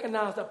you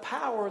recognize the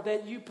power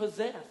that you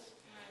possess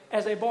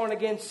as a born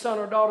again son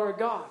or daughter of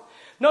God.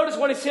 Notice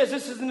what he says.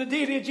 This is in the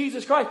deity of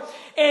Jesus Christ.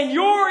 And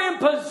you're in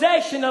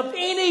possession of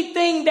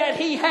anything that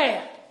he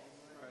had.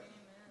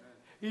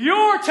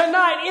 You're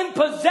tonight in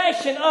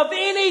possession of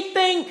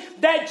anything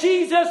that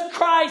Jesus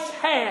Christ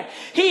had.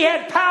 He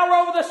had power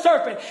over the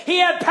serpent. He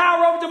had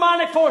power over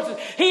demonic forces.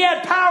 He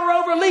had power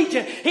over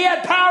legion. He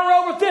had power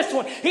over this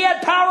one. He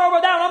had power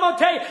over that one. I'm going to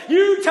tell you,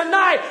 you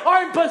tonight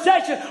are in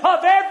possession of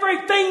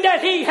everything that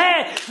he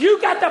had. You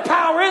got the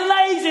power. It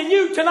lays in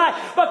you tonight,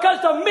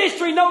 because the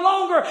mystery no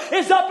longer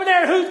is up in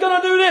there. Who's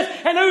going to do this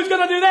and who's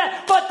going to do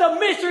that? But the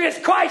mystery is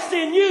Christ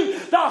in you,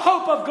 the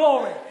hope of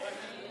glory.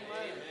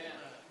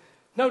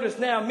 Notice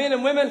now, men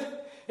and women,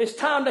 it's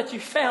time that you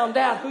found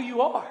out who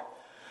you are.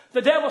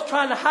 The devil's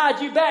trying to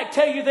hide you back,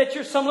 tell you that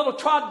you're some little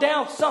trod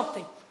down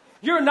something.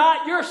 You're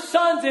not. You're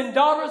sons and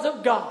daughters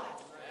of God.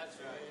 That's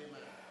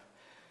right.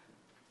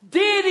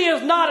 Deity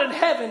is not in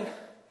heaven.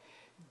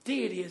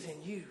 Deity is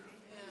in you.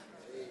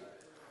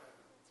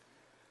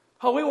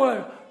 Oh, we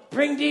want to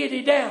bring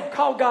deity down,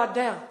 call God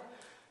down.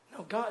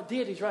 No, God,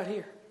 deity's right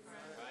here.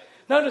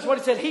 Notice what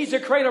he said. He's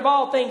the creator of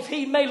all things.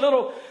 He made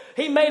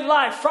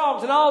life,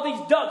 frogs, and all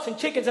these ducks and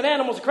chickens and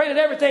animals, created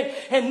everything.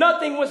 And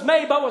nothing was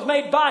made but was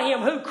made by him.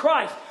 Who?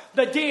 Christ,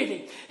 the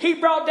deity. He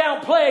brought down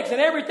plagues and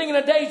everything in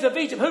the days of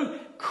Egypt. Who?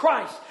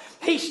 Christ.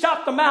 He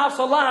stopped the mouths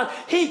of lions.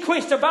 He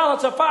quenched the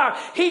violence of fire.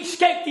 He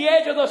escaped the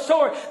edge of the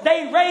sword.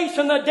 They raised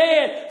the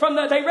dead from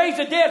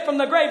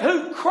the grave.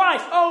 Who?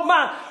 Christ. Oh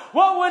my.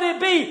 What would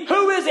it be?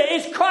 Who is it?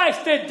 It's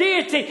Christ, the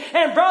deity.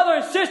 And brother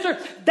and sister,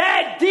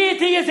 that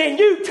deity is in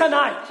you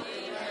tonight.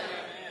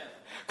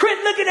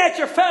 Quit looking at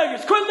your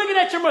failures. Quit looking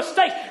at your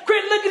mistakes.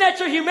 Quit looking at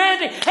your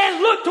humanity and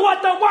look to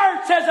what the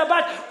Word says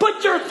about it.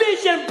 Put your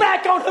vision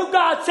back on who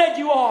God said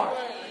you are.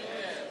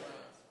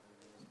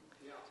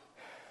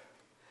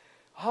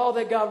 All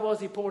that God was,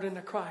 He poured into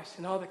Christ.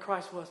 And all that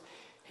Christ was,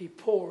 He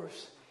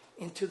pours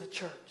into the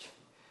church.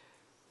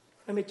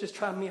 Let me just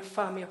find me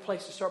a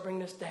place to start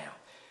bringing this down.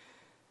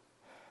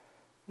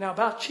 Now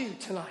about you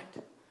tonight.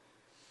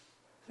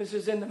 This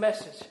is in the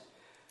message.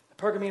 The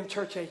Pergameum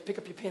church age. Pick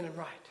up your pen and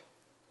write.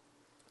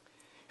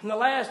 In the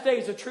last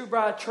days, the true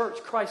bride church,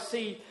 Christ's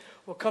seed,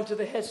 will come to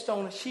the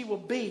headstone and she will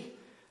be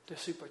the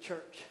super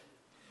church.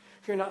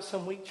 You're not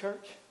some weak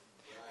church.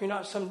 You're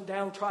not some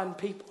downtrodden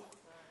people.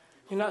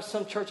 You're not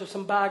some church of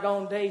some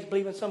bygone days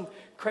believing some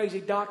crazy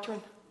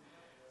doctrine.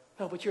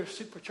 No, but you're a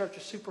super church, a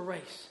super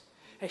race.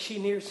 As she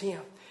nears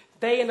Him,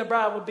 they and the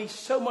bride will be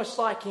so much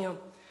like Him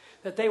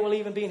that they will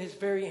even be in His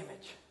very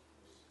image.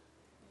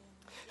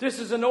 This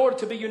is in order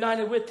to be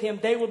united with Him.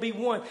 They will be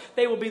one.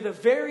 They will be the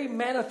very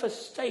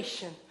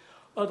manifestation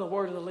of the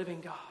Word of the living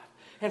God.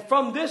 And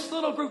from this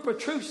little group of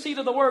true seed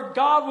of the Word,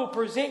 God will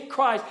present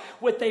Christ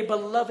with a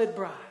beloved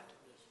bride.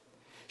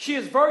 She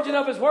is virgin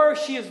of His Word.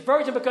 She is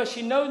virgin because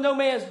she knows no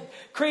man's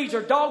creeds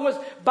or dogmas.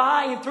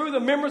 By and through the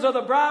members of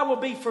the bride will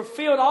be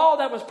fulfilled all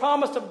that was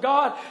promised of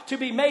God to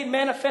be made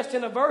manifest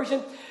in a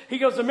virgin. He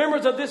goes, the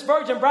members of this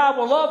virgin bride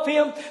will love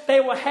Him. They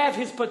will have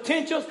His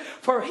potentials,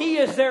 for He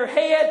is their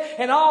head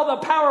and all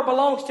the power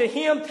belongs to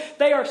Him.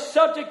 They are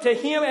subject to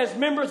Him as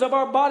members of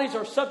our bodies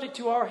are subject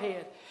to our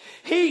head.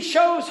 He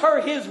shows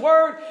her His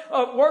word,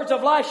 words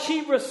of life.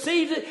 She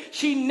receives it.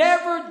 She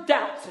never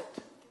doubts it.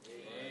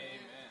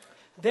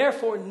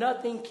 Therefore,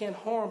 nothing can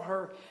harm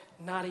her,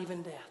 not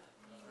even death.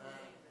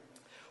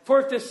 For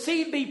if the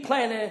seed be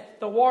planted,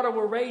 the water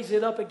will raise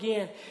it up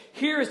again.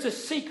 Here is the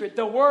secret.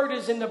 The Word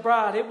is in the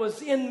bride. It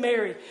was in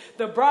Mary.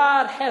 The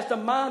bride has the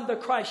mind of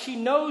Christ. She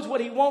knows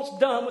what He wants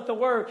done with the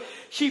Word.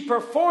 She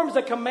performs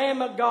the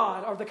commandment of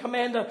God, or the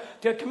command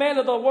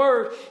of the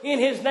Word in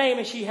His name,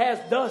 and she has,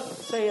 thus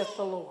saith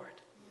the Lord.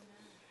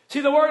 See,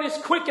 the Word is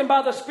quickened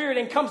by the Spirit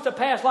and comes to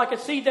pass like a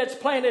seed that's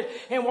planted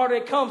in water.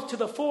 It comes to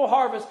the full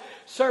harvest,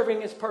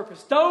 serving its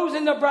purpose. Those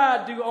in the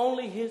bride do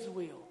only His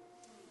will.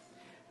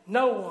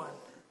 No one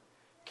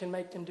can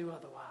make them do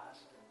otherwise.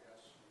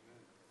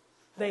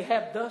 They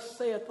have, thus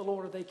saith the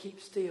Lord, or they keep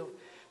still.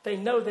 They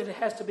know that it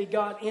has to be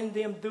God in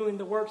them doing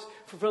the works,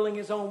 fulfilling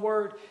His own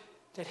word,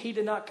 that He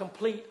did not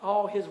complete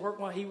all His work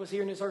while He was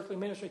here in His earthly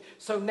ministry.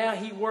 So now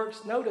He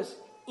works, notice,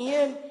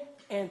 in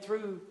and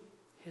through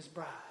His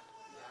bride.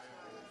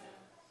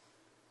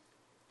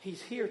 He's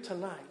here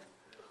tonight,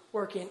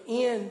 working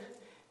in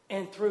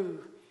and through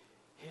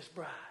His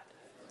bride.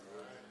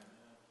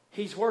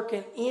 He's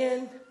working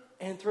in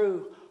and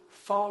through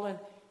fallen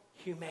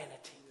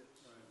humanity.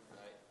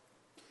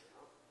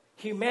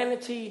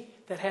 Humanity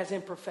that has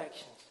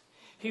imperfections.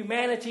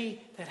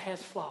 Humanity that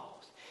has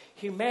flaws.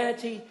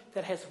 Humanity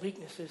that has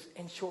weaknesses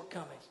and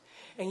shortcomings.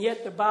 And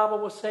yet the Bible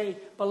will say,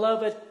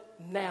 beloved,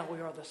 now we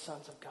are the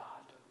sons of God.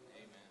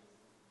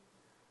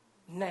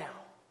 Amen. Now.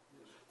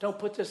 Don't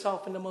put this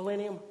off in the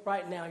millennium.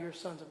 Right now, you're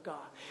sons of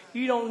God.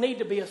 You don't need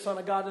to be a son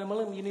of God in the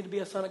millennium. You need to be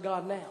a son of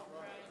God now.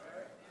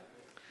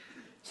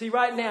 See,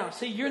 right now.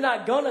 See, you're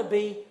not going to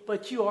be,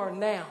 but you are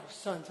now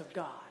sons of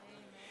God.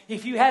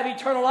 If you have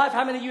eternal life,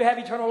 how many of you have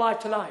eternal life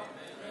tonight?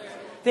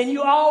 Then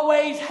you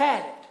always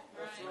had it.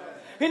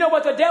 You know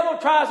what the devil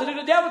tries to do?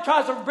 The devil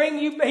tries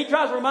to he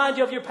tries to remind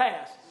you of your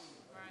past.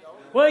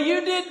 Well, you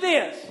did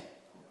this.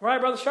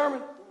 Right, Brother Sherman?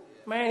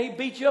 Man, he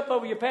beat you up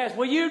over your past.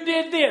 Well, you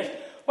did this.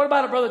 What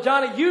about it, Brother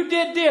Johnny? You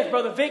did this,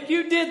 Brother Vic.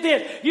 You did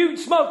this. You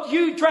smoked.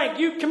 You drank.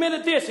 You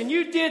committed this, and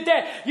you did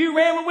that. You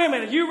ran with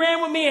women, and you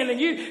ran with men, and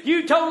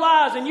you told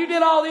lies, and you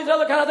did all these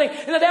other kind of things.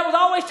 And the devil's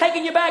always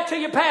taking you back to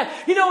your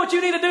past. You know what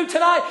you need to do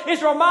tonight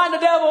is remind the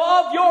devil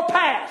of your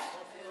past.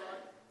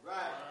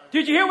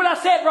 Did you hear what I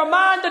said?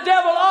 Remind the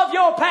devil of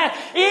your past.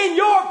 In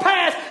your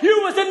past,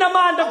 you was in the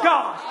mind of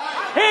God.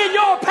 In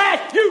your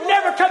past, you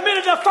never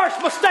committed the first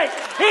mistake.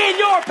 In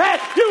your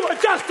past, you were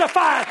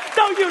justified,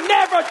 though you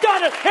never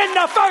done it in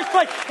the first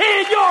place.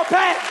 In your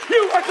past,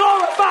 you were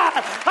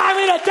glorified. I'm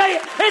going to tell you,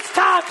 it's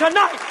time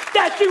tonight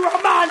that you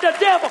remind the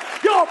devil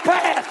your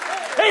past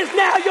is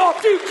now your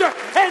future,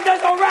 and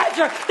there's a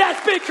rapture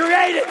that's been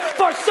created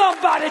for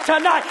somebody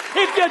tonight.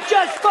 If you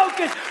just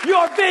focus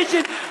your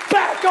vision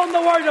back on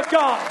the Word of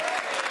God.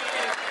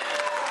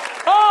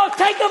 Oh,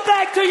 take them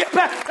back to your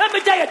past. Let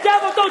me tell you,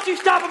 devil, don't you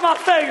stop at my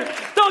failure.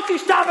 Don't you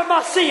stop at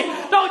my sin.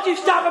 Don't you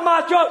stop at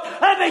my drugs.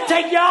 Let me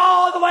take you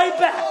all the way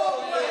back.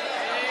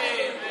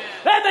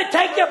 Let me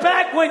take you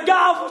back when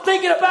God was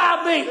thinking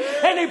about me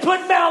and He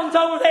put mountains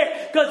over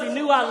there because He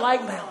knew I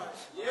like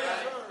mountains.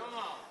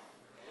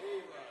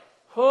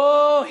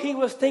 Oh, He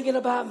was thinking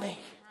about me.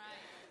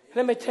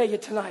 Let me tell you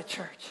tonight,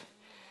 church.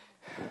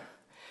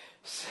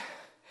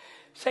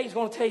 Satan's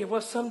going to tell you,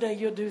 well, someday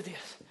you'll do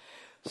this.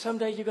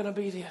 Someday you're going to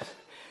be this.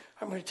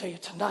 I'm going to tell you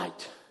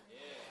tonight,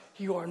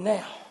 you are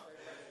now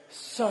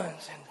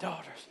sons and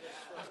daughters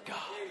of God.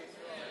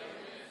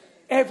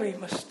 Every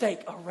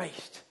mistake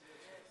erased.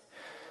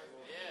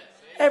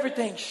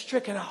 Everything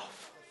stricken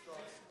off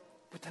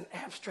with an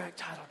abstract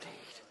title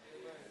deed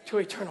to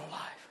eternal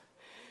life.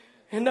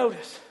 And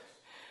notice,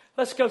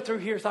 let's go through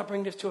here as I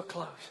bring this to a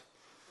close.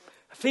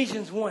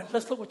 Ephesians 1.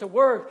 Let's look what the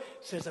Word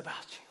says about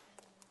you.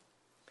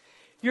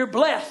 You're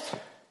blessed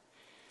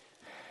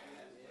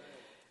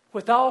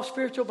with all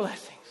spiritual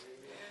blessings.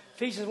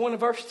 Ephesians 1 and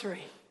verse 3.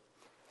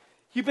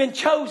 You've been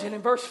chosen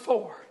in verse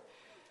 4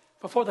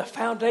 before the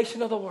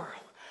foundation of the world.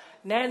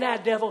 Now,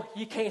 devil,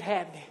 you can't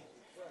have me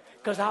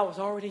because I was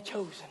already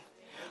chosen.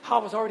 I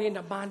was already in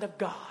the mind of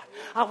God.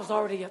 I was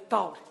already a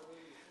thought.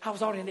 I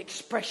was already an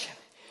expression.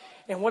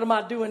 And what am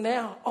I doing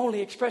now?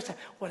 Only expressing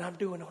what I'm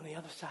doing on the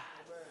other side.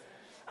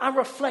 I'm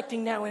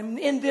reflecting now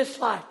in this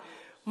life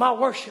my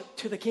worship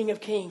to the King of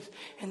Kings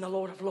and the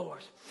Lord of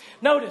Lords.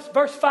 Notice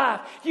verse 5,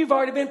 you've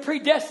already been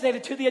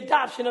predestinated to the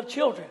adoption of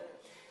children.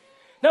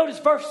 Notice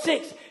verse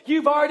 6,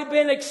 you've already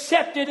been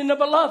accepted in the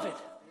beloved.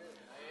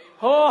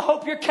 Oh, I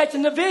hope you're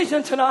catching the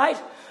vision tonight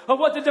of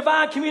what the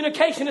divine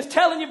communication is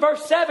telling you.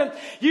 Verse 7,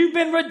 you've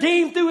been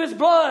redeemed through his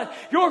blood.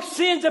 Your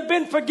sins have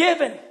been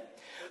forgiven.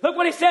 Look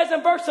what he says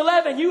in verse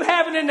 11. You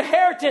have an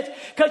inheritance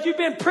because you've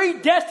been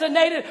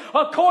predestinated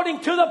according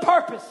to the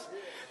purpose.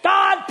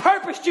 God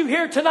purposed you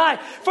here tonight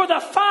for the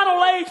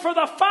final age, for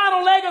the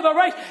final leg of the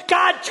race.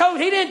 God chose.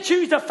 He didn't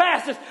choose the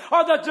fastest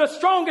or the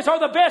strongest or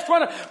the best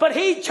runner, but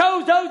he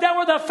chose those that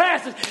were the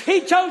fastest.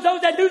 He chose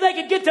those that knew they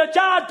could get the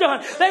job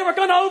done. They were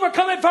going to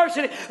overcome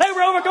adversity. They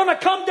were going to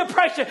overcome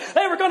depression.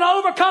 They were going to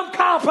overcome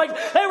conflict.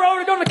 They were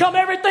going to overcome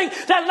everything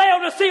that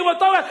Laodicea was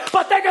throwing,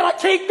 but they're going to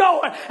keep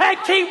going and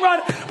keep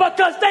running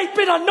because they've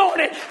been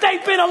anointed.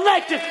 They've been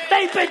elected.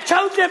 They've been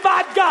chosen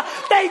by God.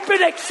 They've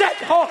been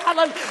accepted. Oh,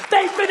 hallelujah.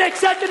 They've been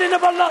accepted in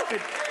the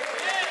beloved.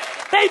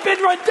 They've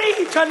been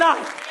redeemed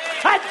tonight.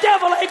 That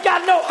devil ain't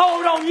got no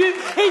hold on you.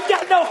 He's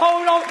got no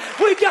hold on.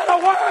 We got a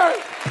word.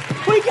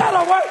 We got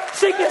a word.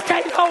 Sickness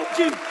can't hold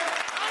you.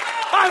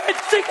 I mean,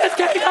 sickness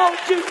can't hold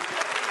you.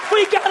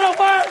 We got a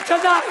word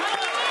tonight.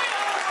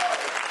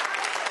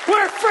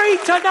 We're free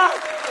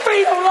tonight.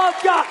 Free to love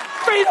God.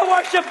 Free to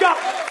worship God.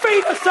 Free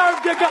to serve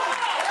to God.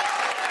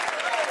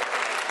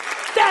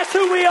 That's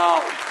who we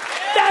are.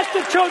 That's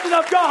the children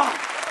of God.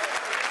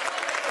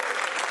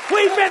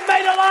 We've been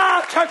made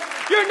alive, church.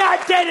 You're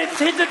not dead in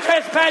sins and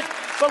trespass,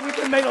 but we've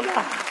been made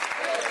alive.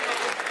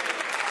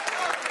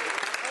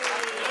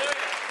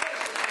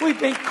 We've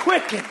been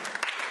quickened.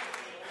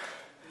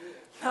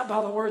 Not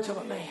by the words of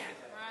a man,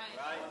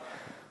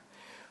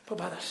 but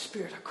by the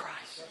Spirit of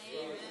Christ.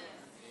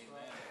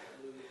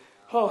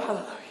 Oh,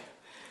 hallelujah.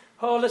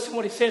 Oh, listen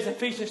what he says in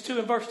Ephesians 2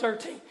 and verse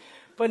 13.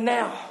 But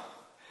now,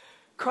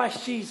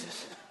 Christ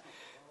Jesus,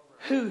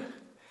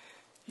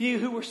 you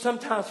who were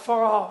sometimes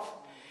far off,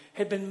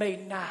 had been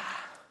made nigh.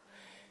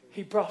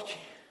 He brought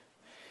you.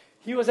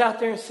 You was out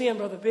there in sin,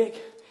 Brother Big,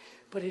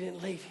 but he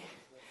didn't leave you.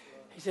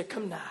 He said,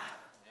 come nigh.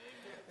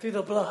 Through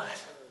the blood.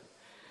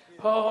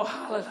 Oh,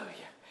 hallelujah.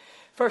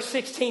 Verse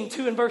 16,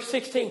 2 and verse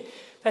 16,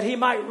 that he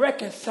might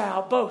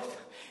reconcile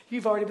both.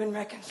 You've already been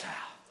reconciled.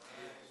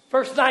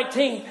 Verse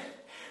 19,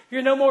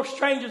 you're no more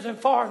strangers and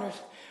foreigners,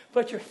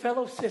 but you're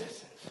fellow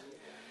citizens.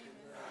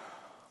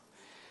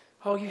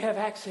 Oh, you have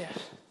access.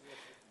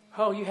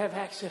 Oh, you have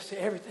access to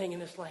everything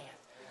in this land.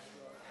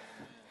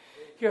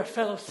 You're a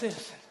fellow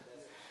citizen.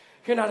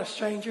 You're not a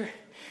stranger.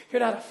 You're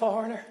not a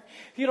foreigner.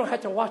 You don't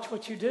have to watch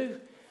what you do.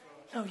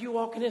 No, you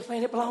walk in this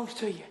land, it belongs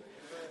to you.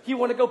 You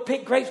want to go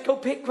pick grapes, go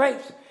pick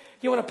grapes.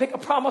 You want to pick a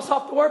promise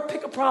off the word,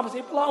 pick a promise.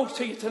 It belongs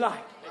to you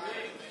tonight.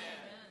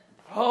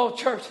 Oh,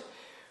 church.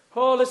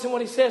 Oh, listen what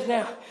he says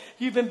now.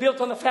 You've been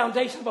built on the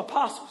foundation of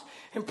apostles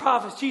and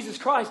prophets, Jesus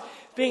Christ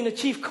being the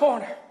chief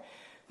corner.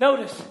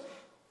 Notice,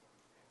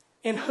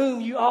 in whom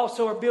you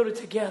also are built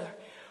together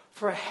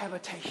for a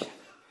habitation,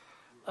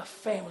 a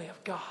family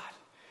of God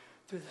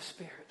through the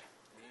Spirit.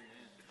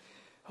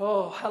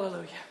 Oh,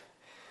 hallelujah.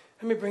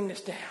 Let me bring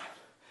this down.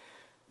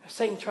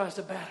 Satan tries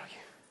to battle you.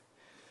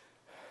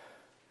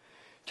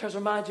 Tries to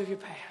remind you of your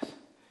past.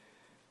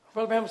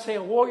 Brother Branham would say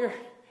a warrior.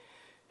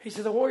 He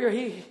said the warrior,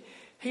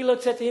 he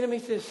looks at the enemy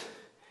and says,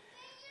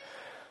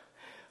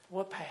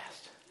 what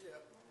past?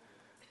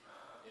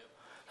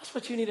 That's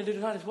what you need to do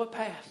tonight is what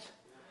past?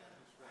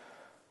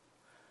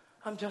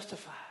 I'm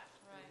justified.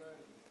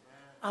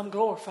 I'm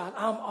glorified.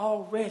 I'm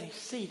already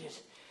seated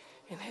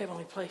in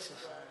heavenly places.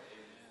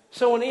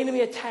 So when the enemy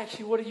attacks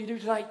you, what do you do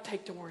tonight?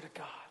 Take the word of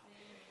God.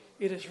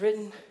 It is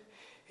written.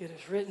 It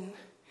is written.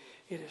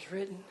 It is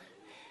written.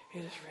 It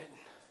is written.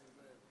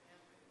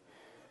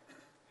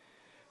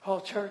 Oh,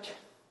 church.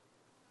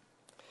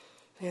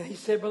 And he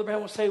said, Brother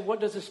Brown will say, what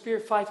does the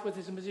Spirit fight with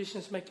as the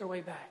musicians make their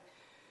way back?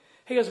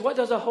 He goes, what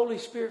does the Holy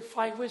Spirit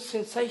fight with?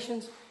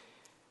 Sensations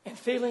and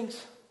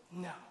feelings?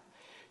 No.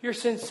 Your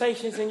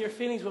sensations and your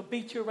feelings will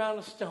beat you around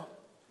a stump.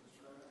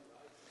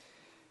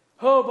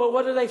 Oh, but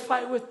what do they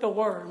fight with? The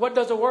Word. What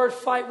does the Word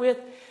fight with?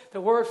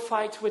 The Word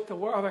fights with the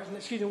Word.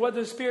 Excuse me. What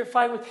does the Spirit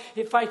fight with?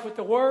 It fights with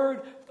the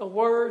Word, the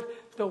Word,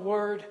 the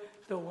Word,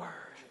 the Word.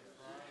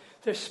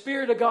 The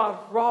Spirit of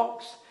God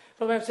walks.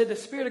 The man said the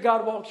Spirit of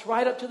God walks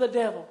right up to the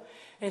devil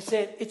and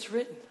said, it's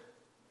written.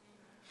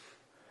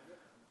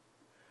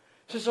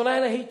 Sister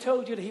Lana, he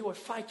told you that he would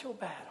fight your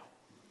battle.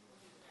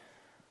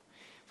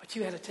 But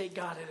you had to take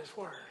God at his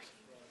word.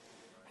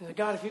 And said,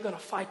 God, if you're going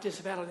to fight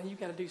this battle, then you've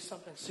got to do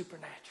something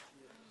supernatural.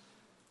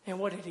 And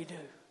what did he do?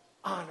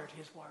 Honored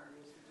his word.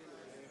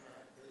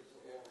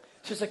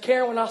 Sister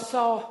Karen, when I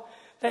saw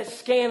that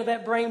scan of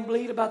that brain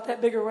bleed about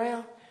that big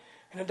around,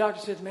 and the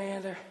doctor said,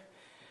 man, there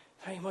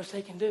ain't much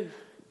they can do.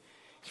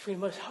 It's pretty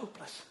much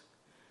hopeless.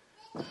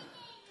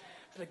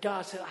 But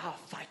God said, I'll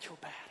fight your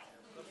battle.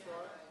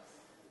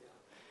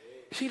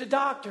 See, the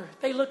doctor,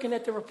 they looking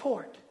at the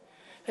report.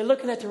 They're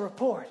looking at the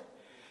report.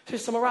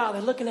 Sister Morale,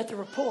 they're looking at the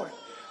report.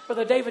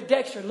 Brother David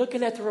Dexter,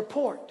 looking at the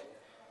report.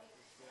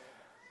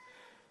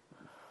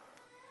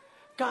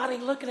 God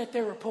ain't looking at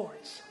their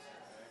reports.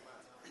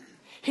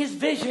 His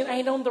vision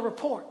ain't on the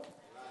report.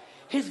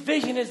 His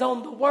vision is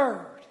on the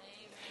word.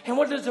 And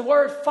what does the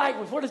word fight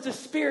with? What is the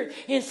spirit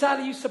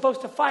inside of you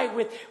supposed to fight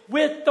with?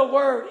 With the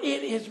word.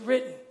 It is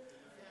written.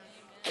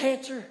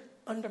 Cancer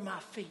under my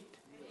feet.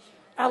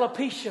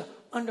 Alopecia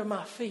under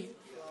my feet.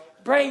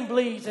 Brain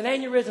bleeds and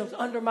aneurysms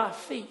under my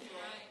feet.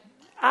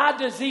 Eye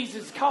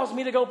diseases cause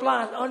me to go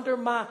blind under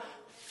my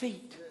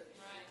feet.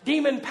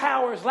 Demon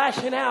powers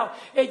lashing out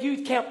at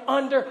youth camp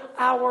under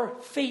our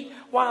feet.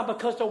 Why?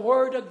 Because the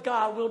word of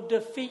God will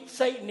defeat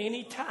Satan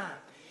anytime,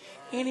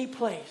 any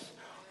place,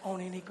 on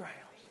any ground.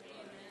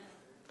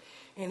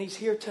 And he's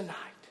here tonight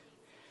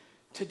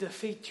to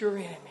defeat your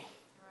enemy.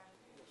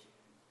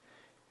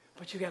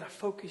 But you got to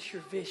focus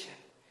your vision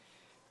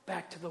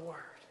back to the word.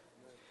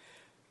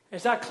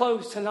 As I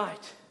close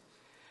tonight,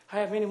 I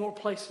have many more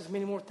places,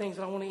 many more things,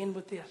 and I want to end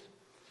with this.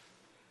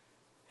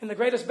 In the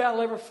greatest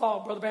battle ever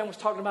fought, Brother Bam was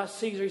talking about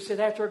Caesar. He said,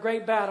 after a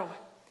great battle,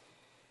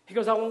 he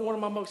goes, I want one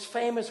of my most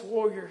famous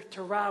warriors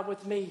to ride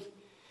with me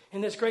in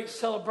this great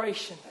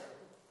celebration,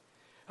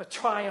 a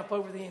triumph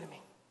over the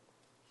enemy.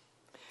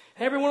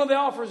 And every one of the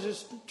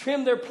officers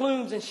trimmed their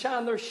plumes and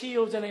shined their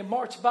shields, and they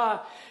marched by,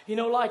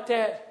 like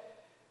that.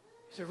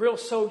 The real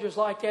soldiers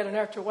like that. And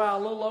after a while,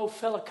 a little old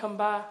fella come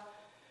by.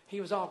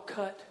 He was all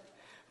cut.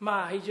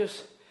 He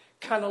just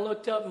kind of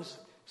looked up and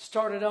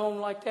started on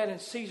like that. And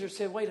Caesar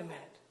said, wait a minute.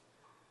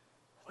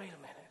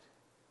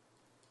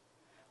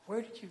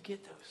 Where did you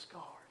get those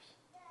scars?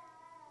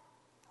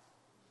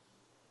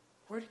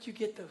 Where did you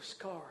get those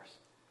scars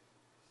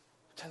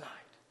tonight?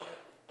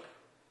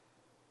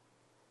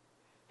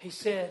 He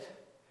said,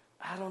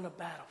 out on the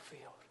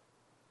battlefield.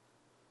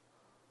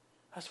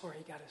 That's where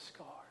he got his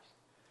scars.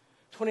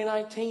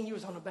 2019, you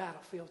was on the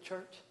battlefield,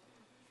 church.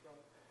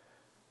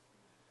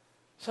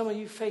 Some of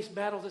you faced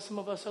battles that some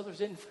of us others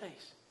didn't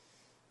face.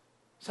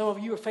 Some of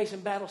you are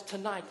facing battles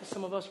tonight that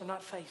some of us are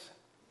not facing.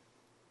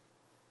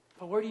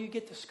 But where do you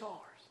get the scars?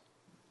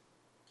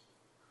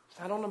 It's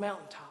not on the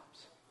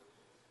mountaintops.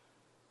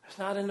 It's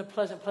not in the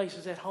pleasant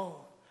places at home,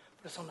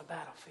 but it's on the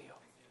battlefield.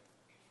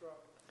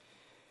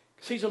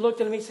 Caesar looked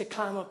at him and he said,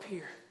 climb up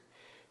here.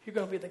 You're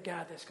going to be the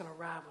guy that's going to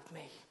ride with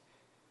me.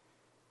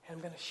 And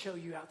I'm going to show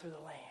you out through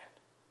the land.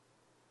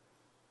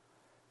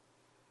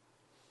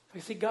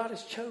 You see, God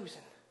has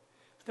chosen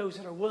those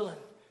that are willing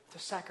to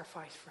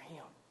sacrifice for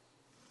him.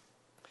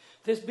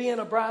 This being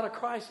a bride of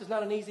Christ is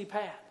not an easy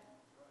path.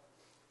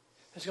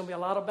 There's going to be a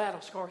lot of battle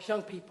scars,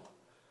 young people.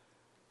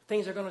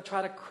 Things are going to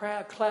try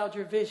to cloud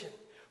your vision.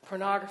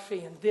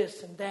 Pornography and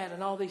this and that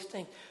and all these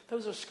things.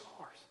 Those are scars.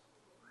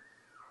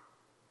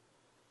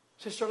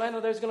 Sister Orlando,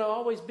 there's going to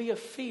always be a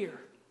fear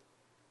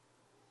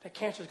that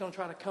cancer is going to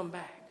try to come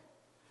back.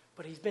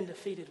 But he's been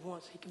defeated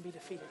once. He can be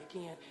defeated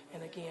again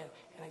and again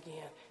and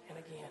again and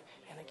again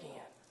and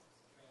again.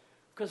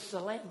 Because it's a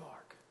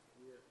landmark.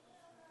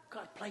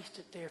 God placed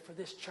it there for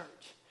this church.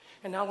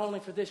 And not only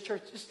for this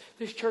church,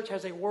 this church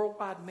has a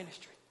worldwide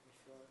ministry.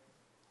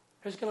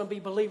 There's going to be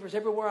believers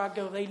everywhere I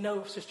go. They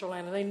know Sister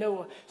Lana. They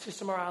know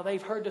Sister Mariah.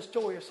 They've heard the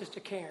story of Sister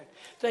Karen.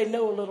 They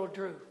know little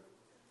Drew.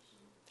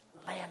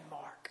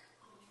 Landmark.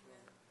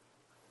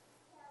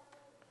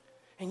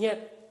 And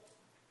yet,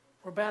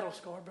 we're battle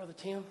scarred, Brother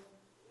Tim.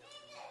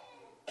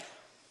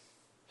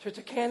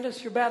 Sister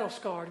Candace, you're battle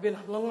scarred. You've been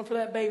longing for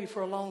that baby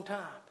for a long time.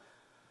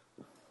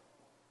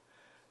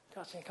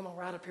 God's saying, come on,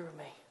 right up here with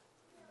me.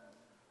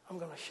 I'm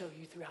going to show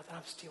you throughout that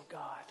I'm still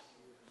God.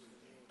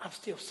 I'm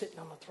still sitting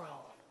on the throne.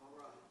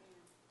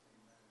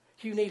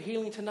 You need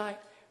healing tonight?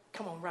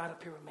 Come on, right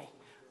up here with me.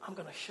 I'm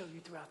going to show you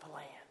throughout the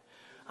land.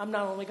 I'm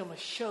not only going to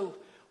show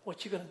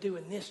what you're going to do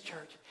in this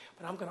church,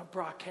 but I'm going to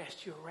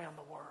broadcast you around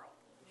the world.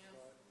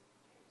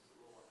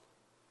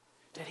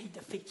 That he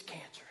defeats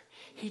cancer.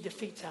 He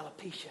defeats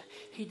alopecia.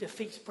 He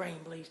defeats brain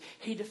bleeds.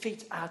 He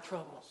defeats eye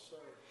trouble.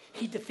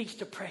 He defeats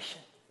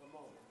depression.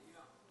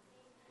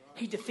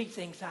 He defeats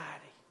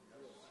anxiety.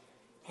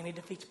 And he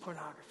defeats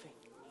pornography.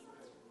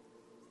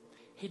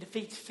 He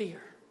defeats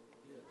fear.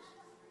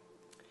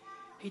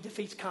 He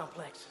defeats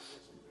complexes.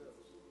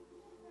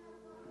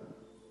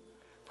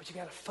 But you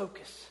got to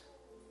focus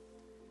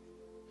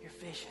your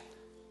vision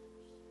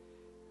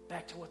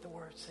back to what the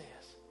Word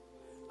says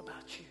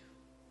about you.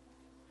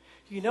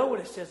 You know what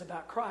it says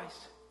about Christ.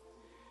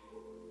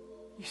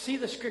 You see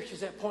the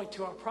scriptures that point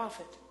to our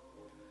prophet.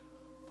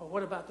 But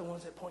what about the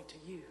ones that point to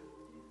you?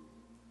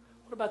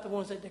 What about the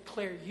ones that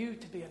declare you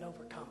to be an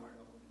overcomer?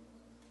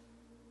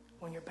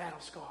 When you're battle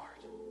scarred,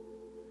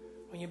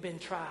 when you've been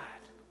tried.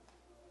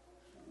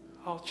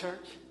 All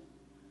church,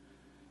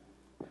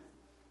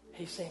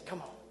 he's saying,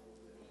 come on.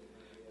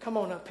 Come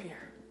on up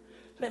here.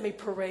 Let me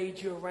parade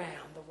you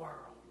around the world.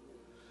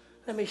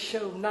 Let me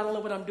show not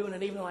only what I'm doing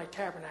in Evening Light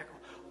Tabernacle,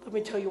 let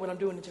me tell you what I'm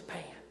doing in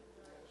Japan.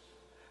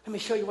 Let me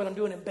show you what I'm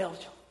doing in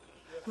Belgium.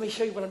 Let me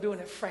show you what I'm doing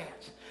in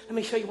France. Let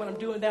me show you what I'm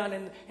doing down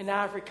in the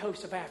Ivory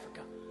Coast of Africa.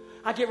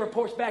 I get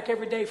reports back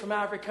every day from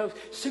Ivory Coast.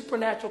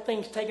 Supernatural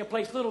things taking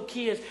place. Little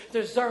kids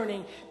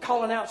discerning,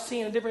 calling out,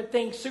 seeing different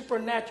things.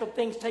 Supernatural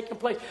things taking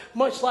place.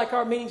 Much like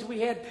our meetings,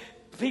 we had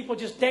people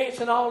just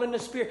dancing all in the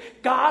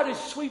Spirit. God is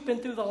sweeping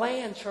through the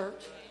land,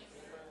 church.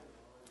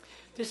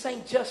 This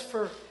ain't just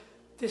for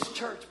this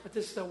church, but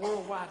this is a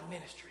worldwide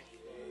ministry.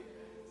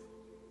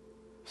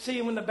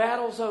 See, when the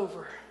battle's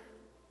over,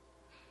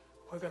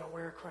 we're going to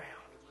wear a crown.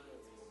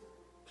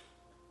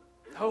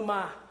 Oh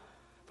my.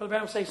 Brother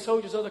Brown say,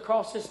 soldiers of the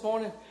cross this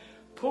morning,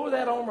 pull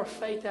that armor of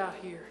faith out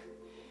here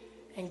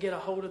and get a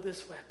hold of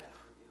this weapon.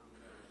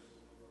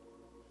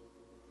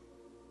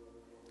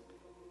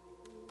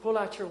 Pull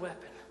out your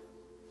weapon.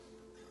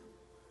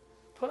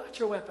 Pull out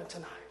your weapon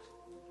tonight.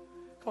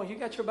 Come on, you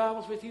got your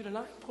Bibles with you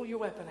tonight? Pull your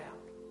weapon out.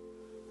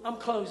 I'm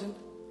closing.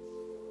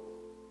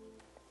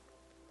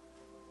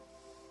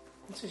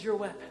 This is your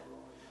weapon.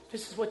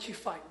 This is what you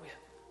fight with.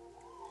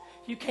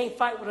 You can't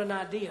fight with an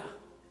idea,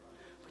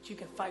 but you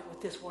can fight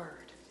with this word.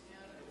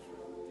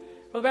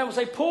 Brother Brown will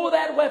say, pull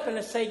that weapon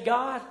and say,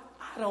 God,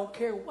 I don't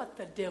care what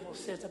the devil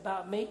says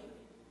about me,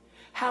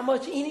 how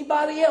much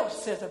anybody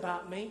else says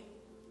about me.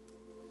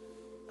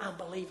 I'm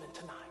believing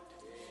tonight.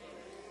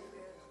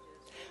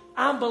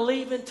 I'm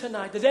believing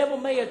tonight. The devil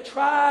may have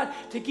tried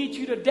to get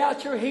you to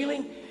doubt your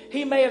healing.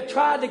 He may have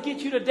tried to get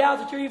you to doubt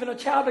that you're even a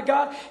child of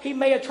God. He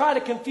may have tried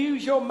to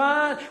confuse your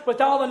mind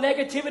with all the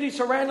negativity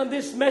surrounding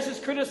this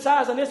message,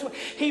 criticizing this one.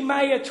 He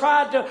may have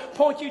tried to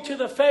point you to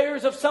the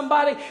failures of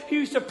somebody who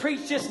used to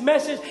preach this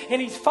message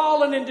and he's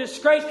fallen in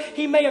disgrace.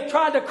 He may have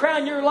tried to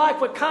crown your life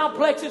with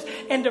complexes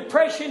and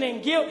depression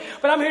and guilt.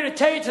 But I'm here to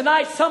tell you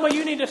tonight, some of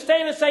you need to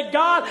stand and say,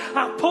 God,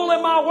 I'm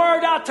pulling my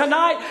word out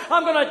tonight.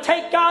 I'm going to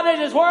take God at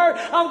his word.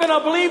 I'm going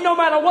to believe no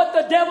matter what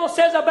the devil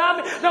says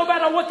about me, no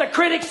matter what the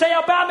critics say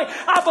about me.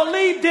 I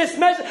believe this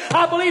message.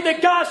 I believe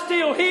that God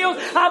still heals.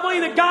 I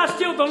believe that God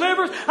still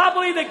delivers. I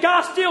believe that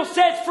God still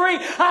sets free.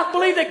 I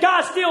believe that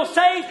God still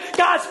saves.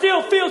 God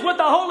still fills with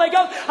the Holy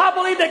Ghost. I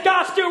believe that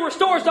God still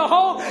restores the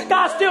whole.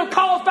 God still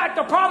calls back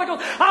the prodigals.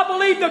 I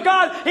believe that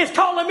God is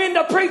calling men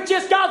to preach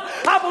this God.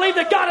 I believe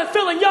that God is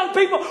filling young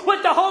people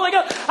with the Holy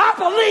Ghost. I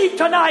believe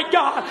tonight,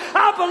 God.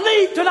 I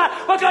believe tonight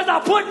because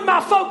I'm putting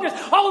my focus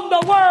on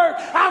the Word.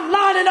 I'm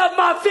lining up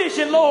my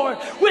vision, Lord,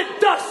 with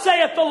thus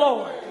saith the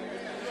Lord.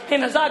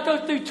 And as I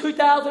go through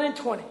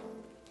 2020,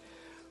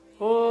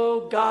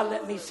 oh God,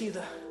 let me see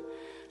the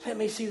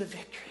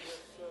victories.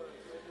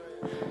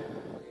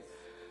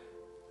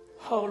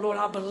 Oh Lord,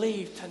 I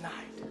believe tonight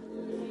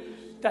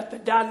that the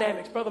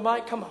dynamics, Brother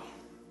Mike, come on.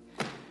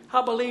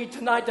 I believe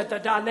tonight that the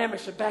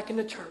dynamics are back in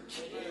the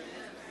church.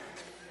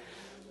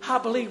 I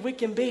believe we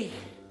can be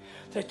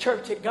the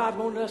church that God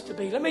wanted us to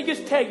be. Let me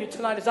just tell you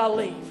tonight as I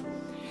leave,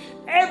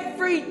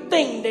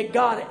 everything that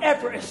God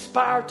ever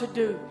aspired to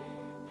do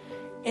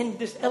in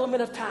this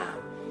element of time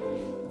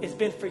has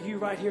been for you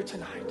right here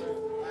tonight.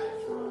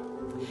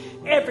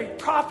 Every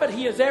prophet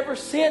he has ever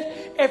sent,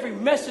 every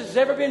message has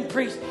ever been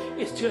preached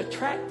is to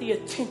attract the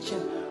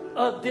attention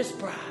of this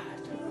bride.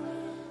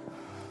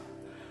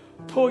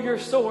 Pull your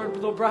sword,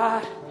 little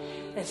bride,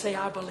 and say,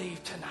 I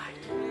believe tonight.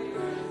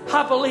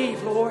 I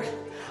believe, Lord.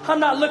 I'm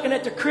not looking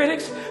at the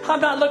critics. I'm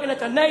not looking at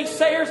the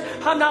naysayers.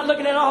 I'm not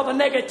looking at all the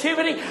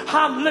negativity.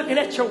 I'm looking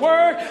at your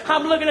word.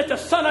 I'm looking at the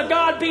Son of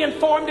God being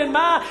formed in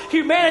my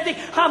humanity.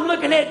 I'm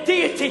looking at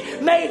deity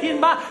made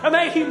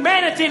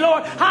humanity,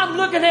 Lord. I'm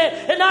looking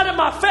at not at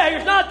my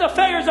failures, not the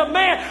failures of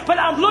man, but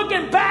I'm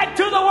looking back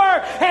to the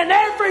word and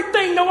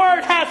everything the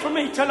word has for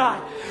me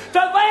tonight. The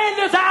land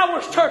is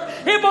ours, church.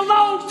 It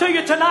belongs to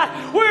you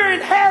tonight. We're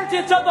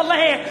inheritance of the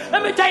land.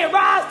 Let me tell you,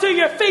 rise to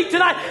your feet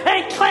tonight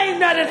and claim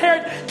that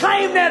inheritance.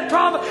 Claim that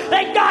promise.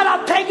 Say, God,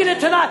 I'm taking it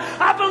tonight.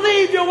 I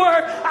believe your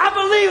word. I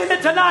believe in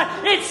it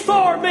tonight. It's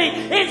for me.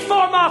 It's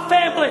for my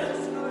family.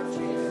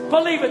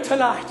 Believe it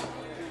tonight.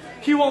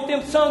 You want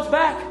them sons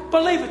back?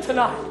 Believe it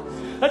tonight.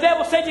 The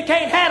devil said you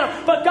can't have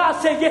them, but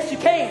God said yes, you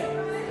can.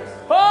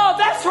 Oh,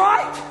 that's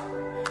right.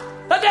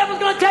 The devil's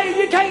going to tell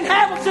you can't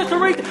have them, Sister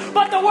Rita,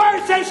 but the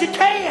word says you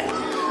can.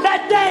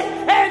 That day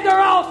and their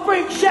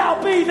offspring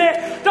shall be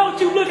there. Don't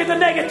you look at the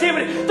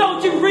negativity.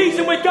 Don't you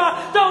reason with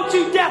God. Don't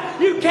you doubt.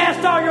 You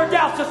cast all your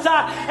doubts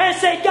aside and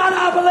say, God,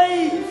 I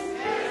believe.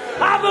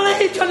 I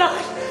believe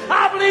tonight.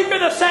 I believe you're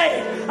the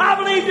Savior. I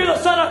believe you're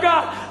the Son of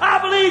God. I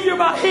believe you're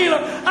my healer.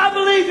 I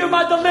believe you're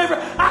my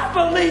deliverer. I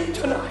believe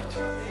tonight.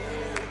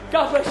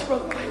 God bless you,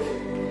 Brother Mike.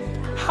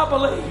 I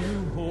believe.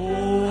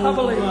 I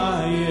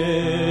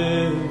believe.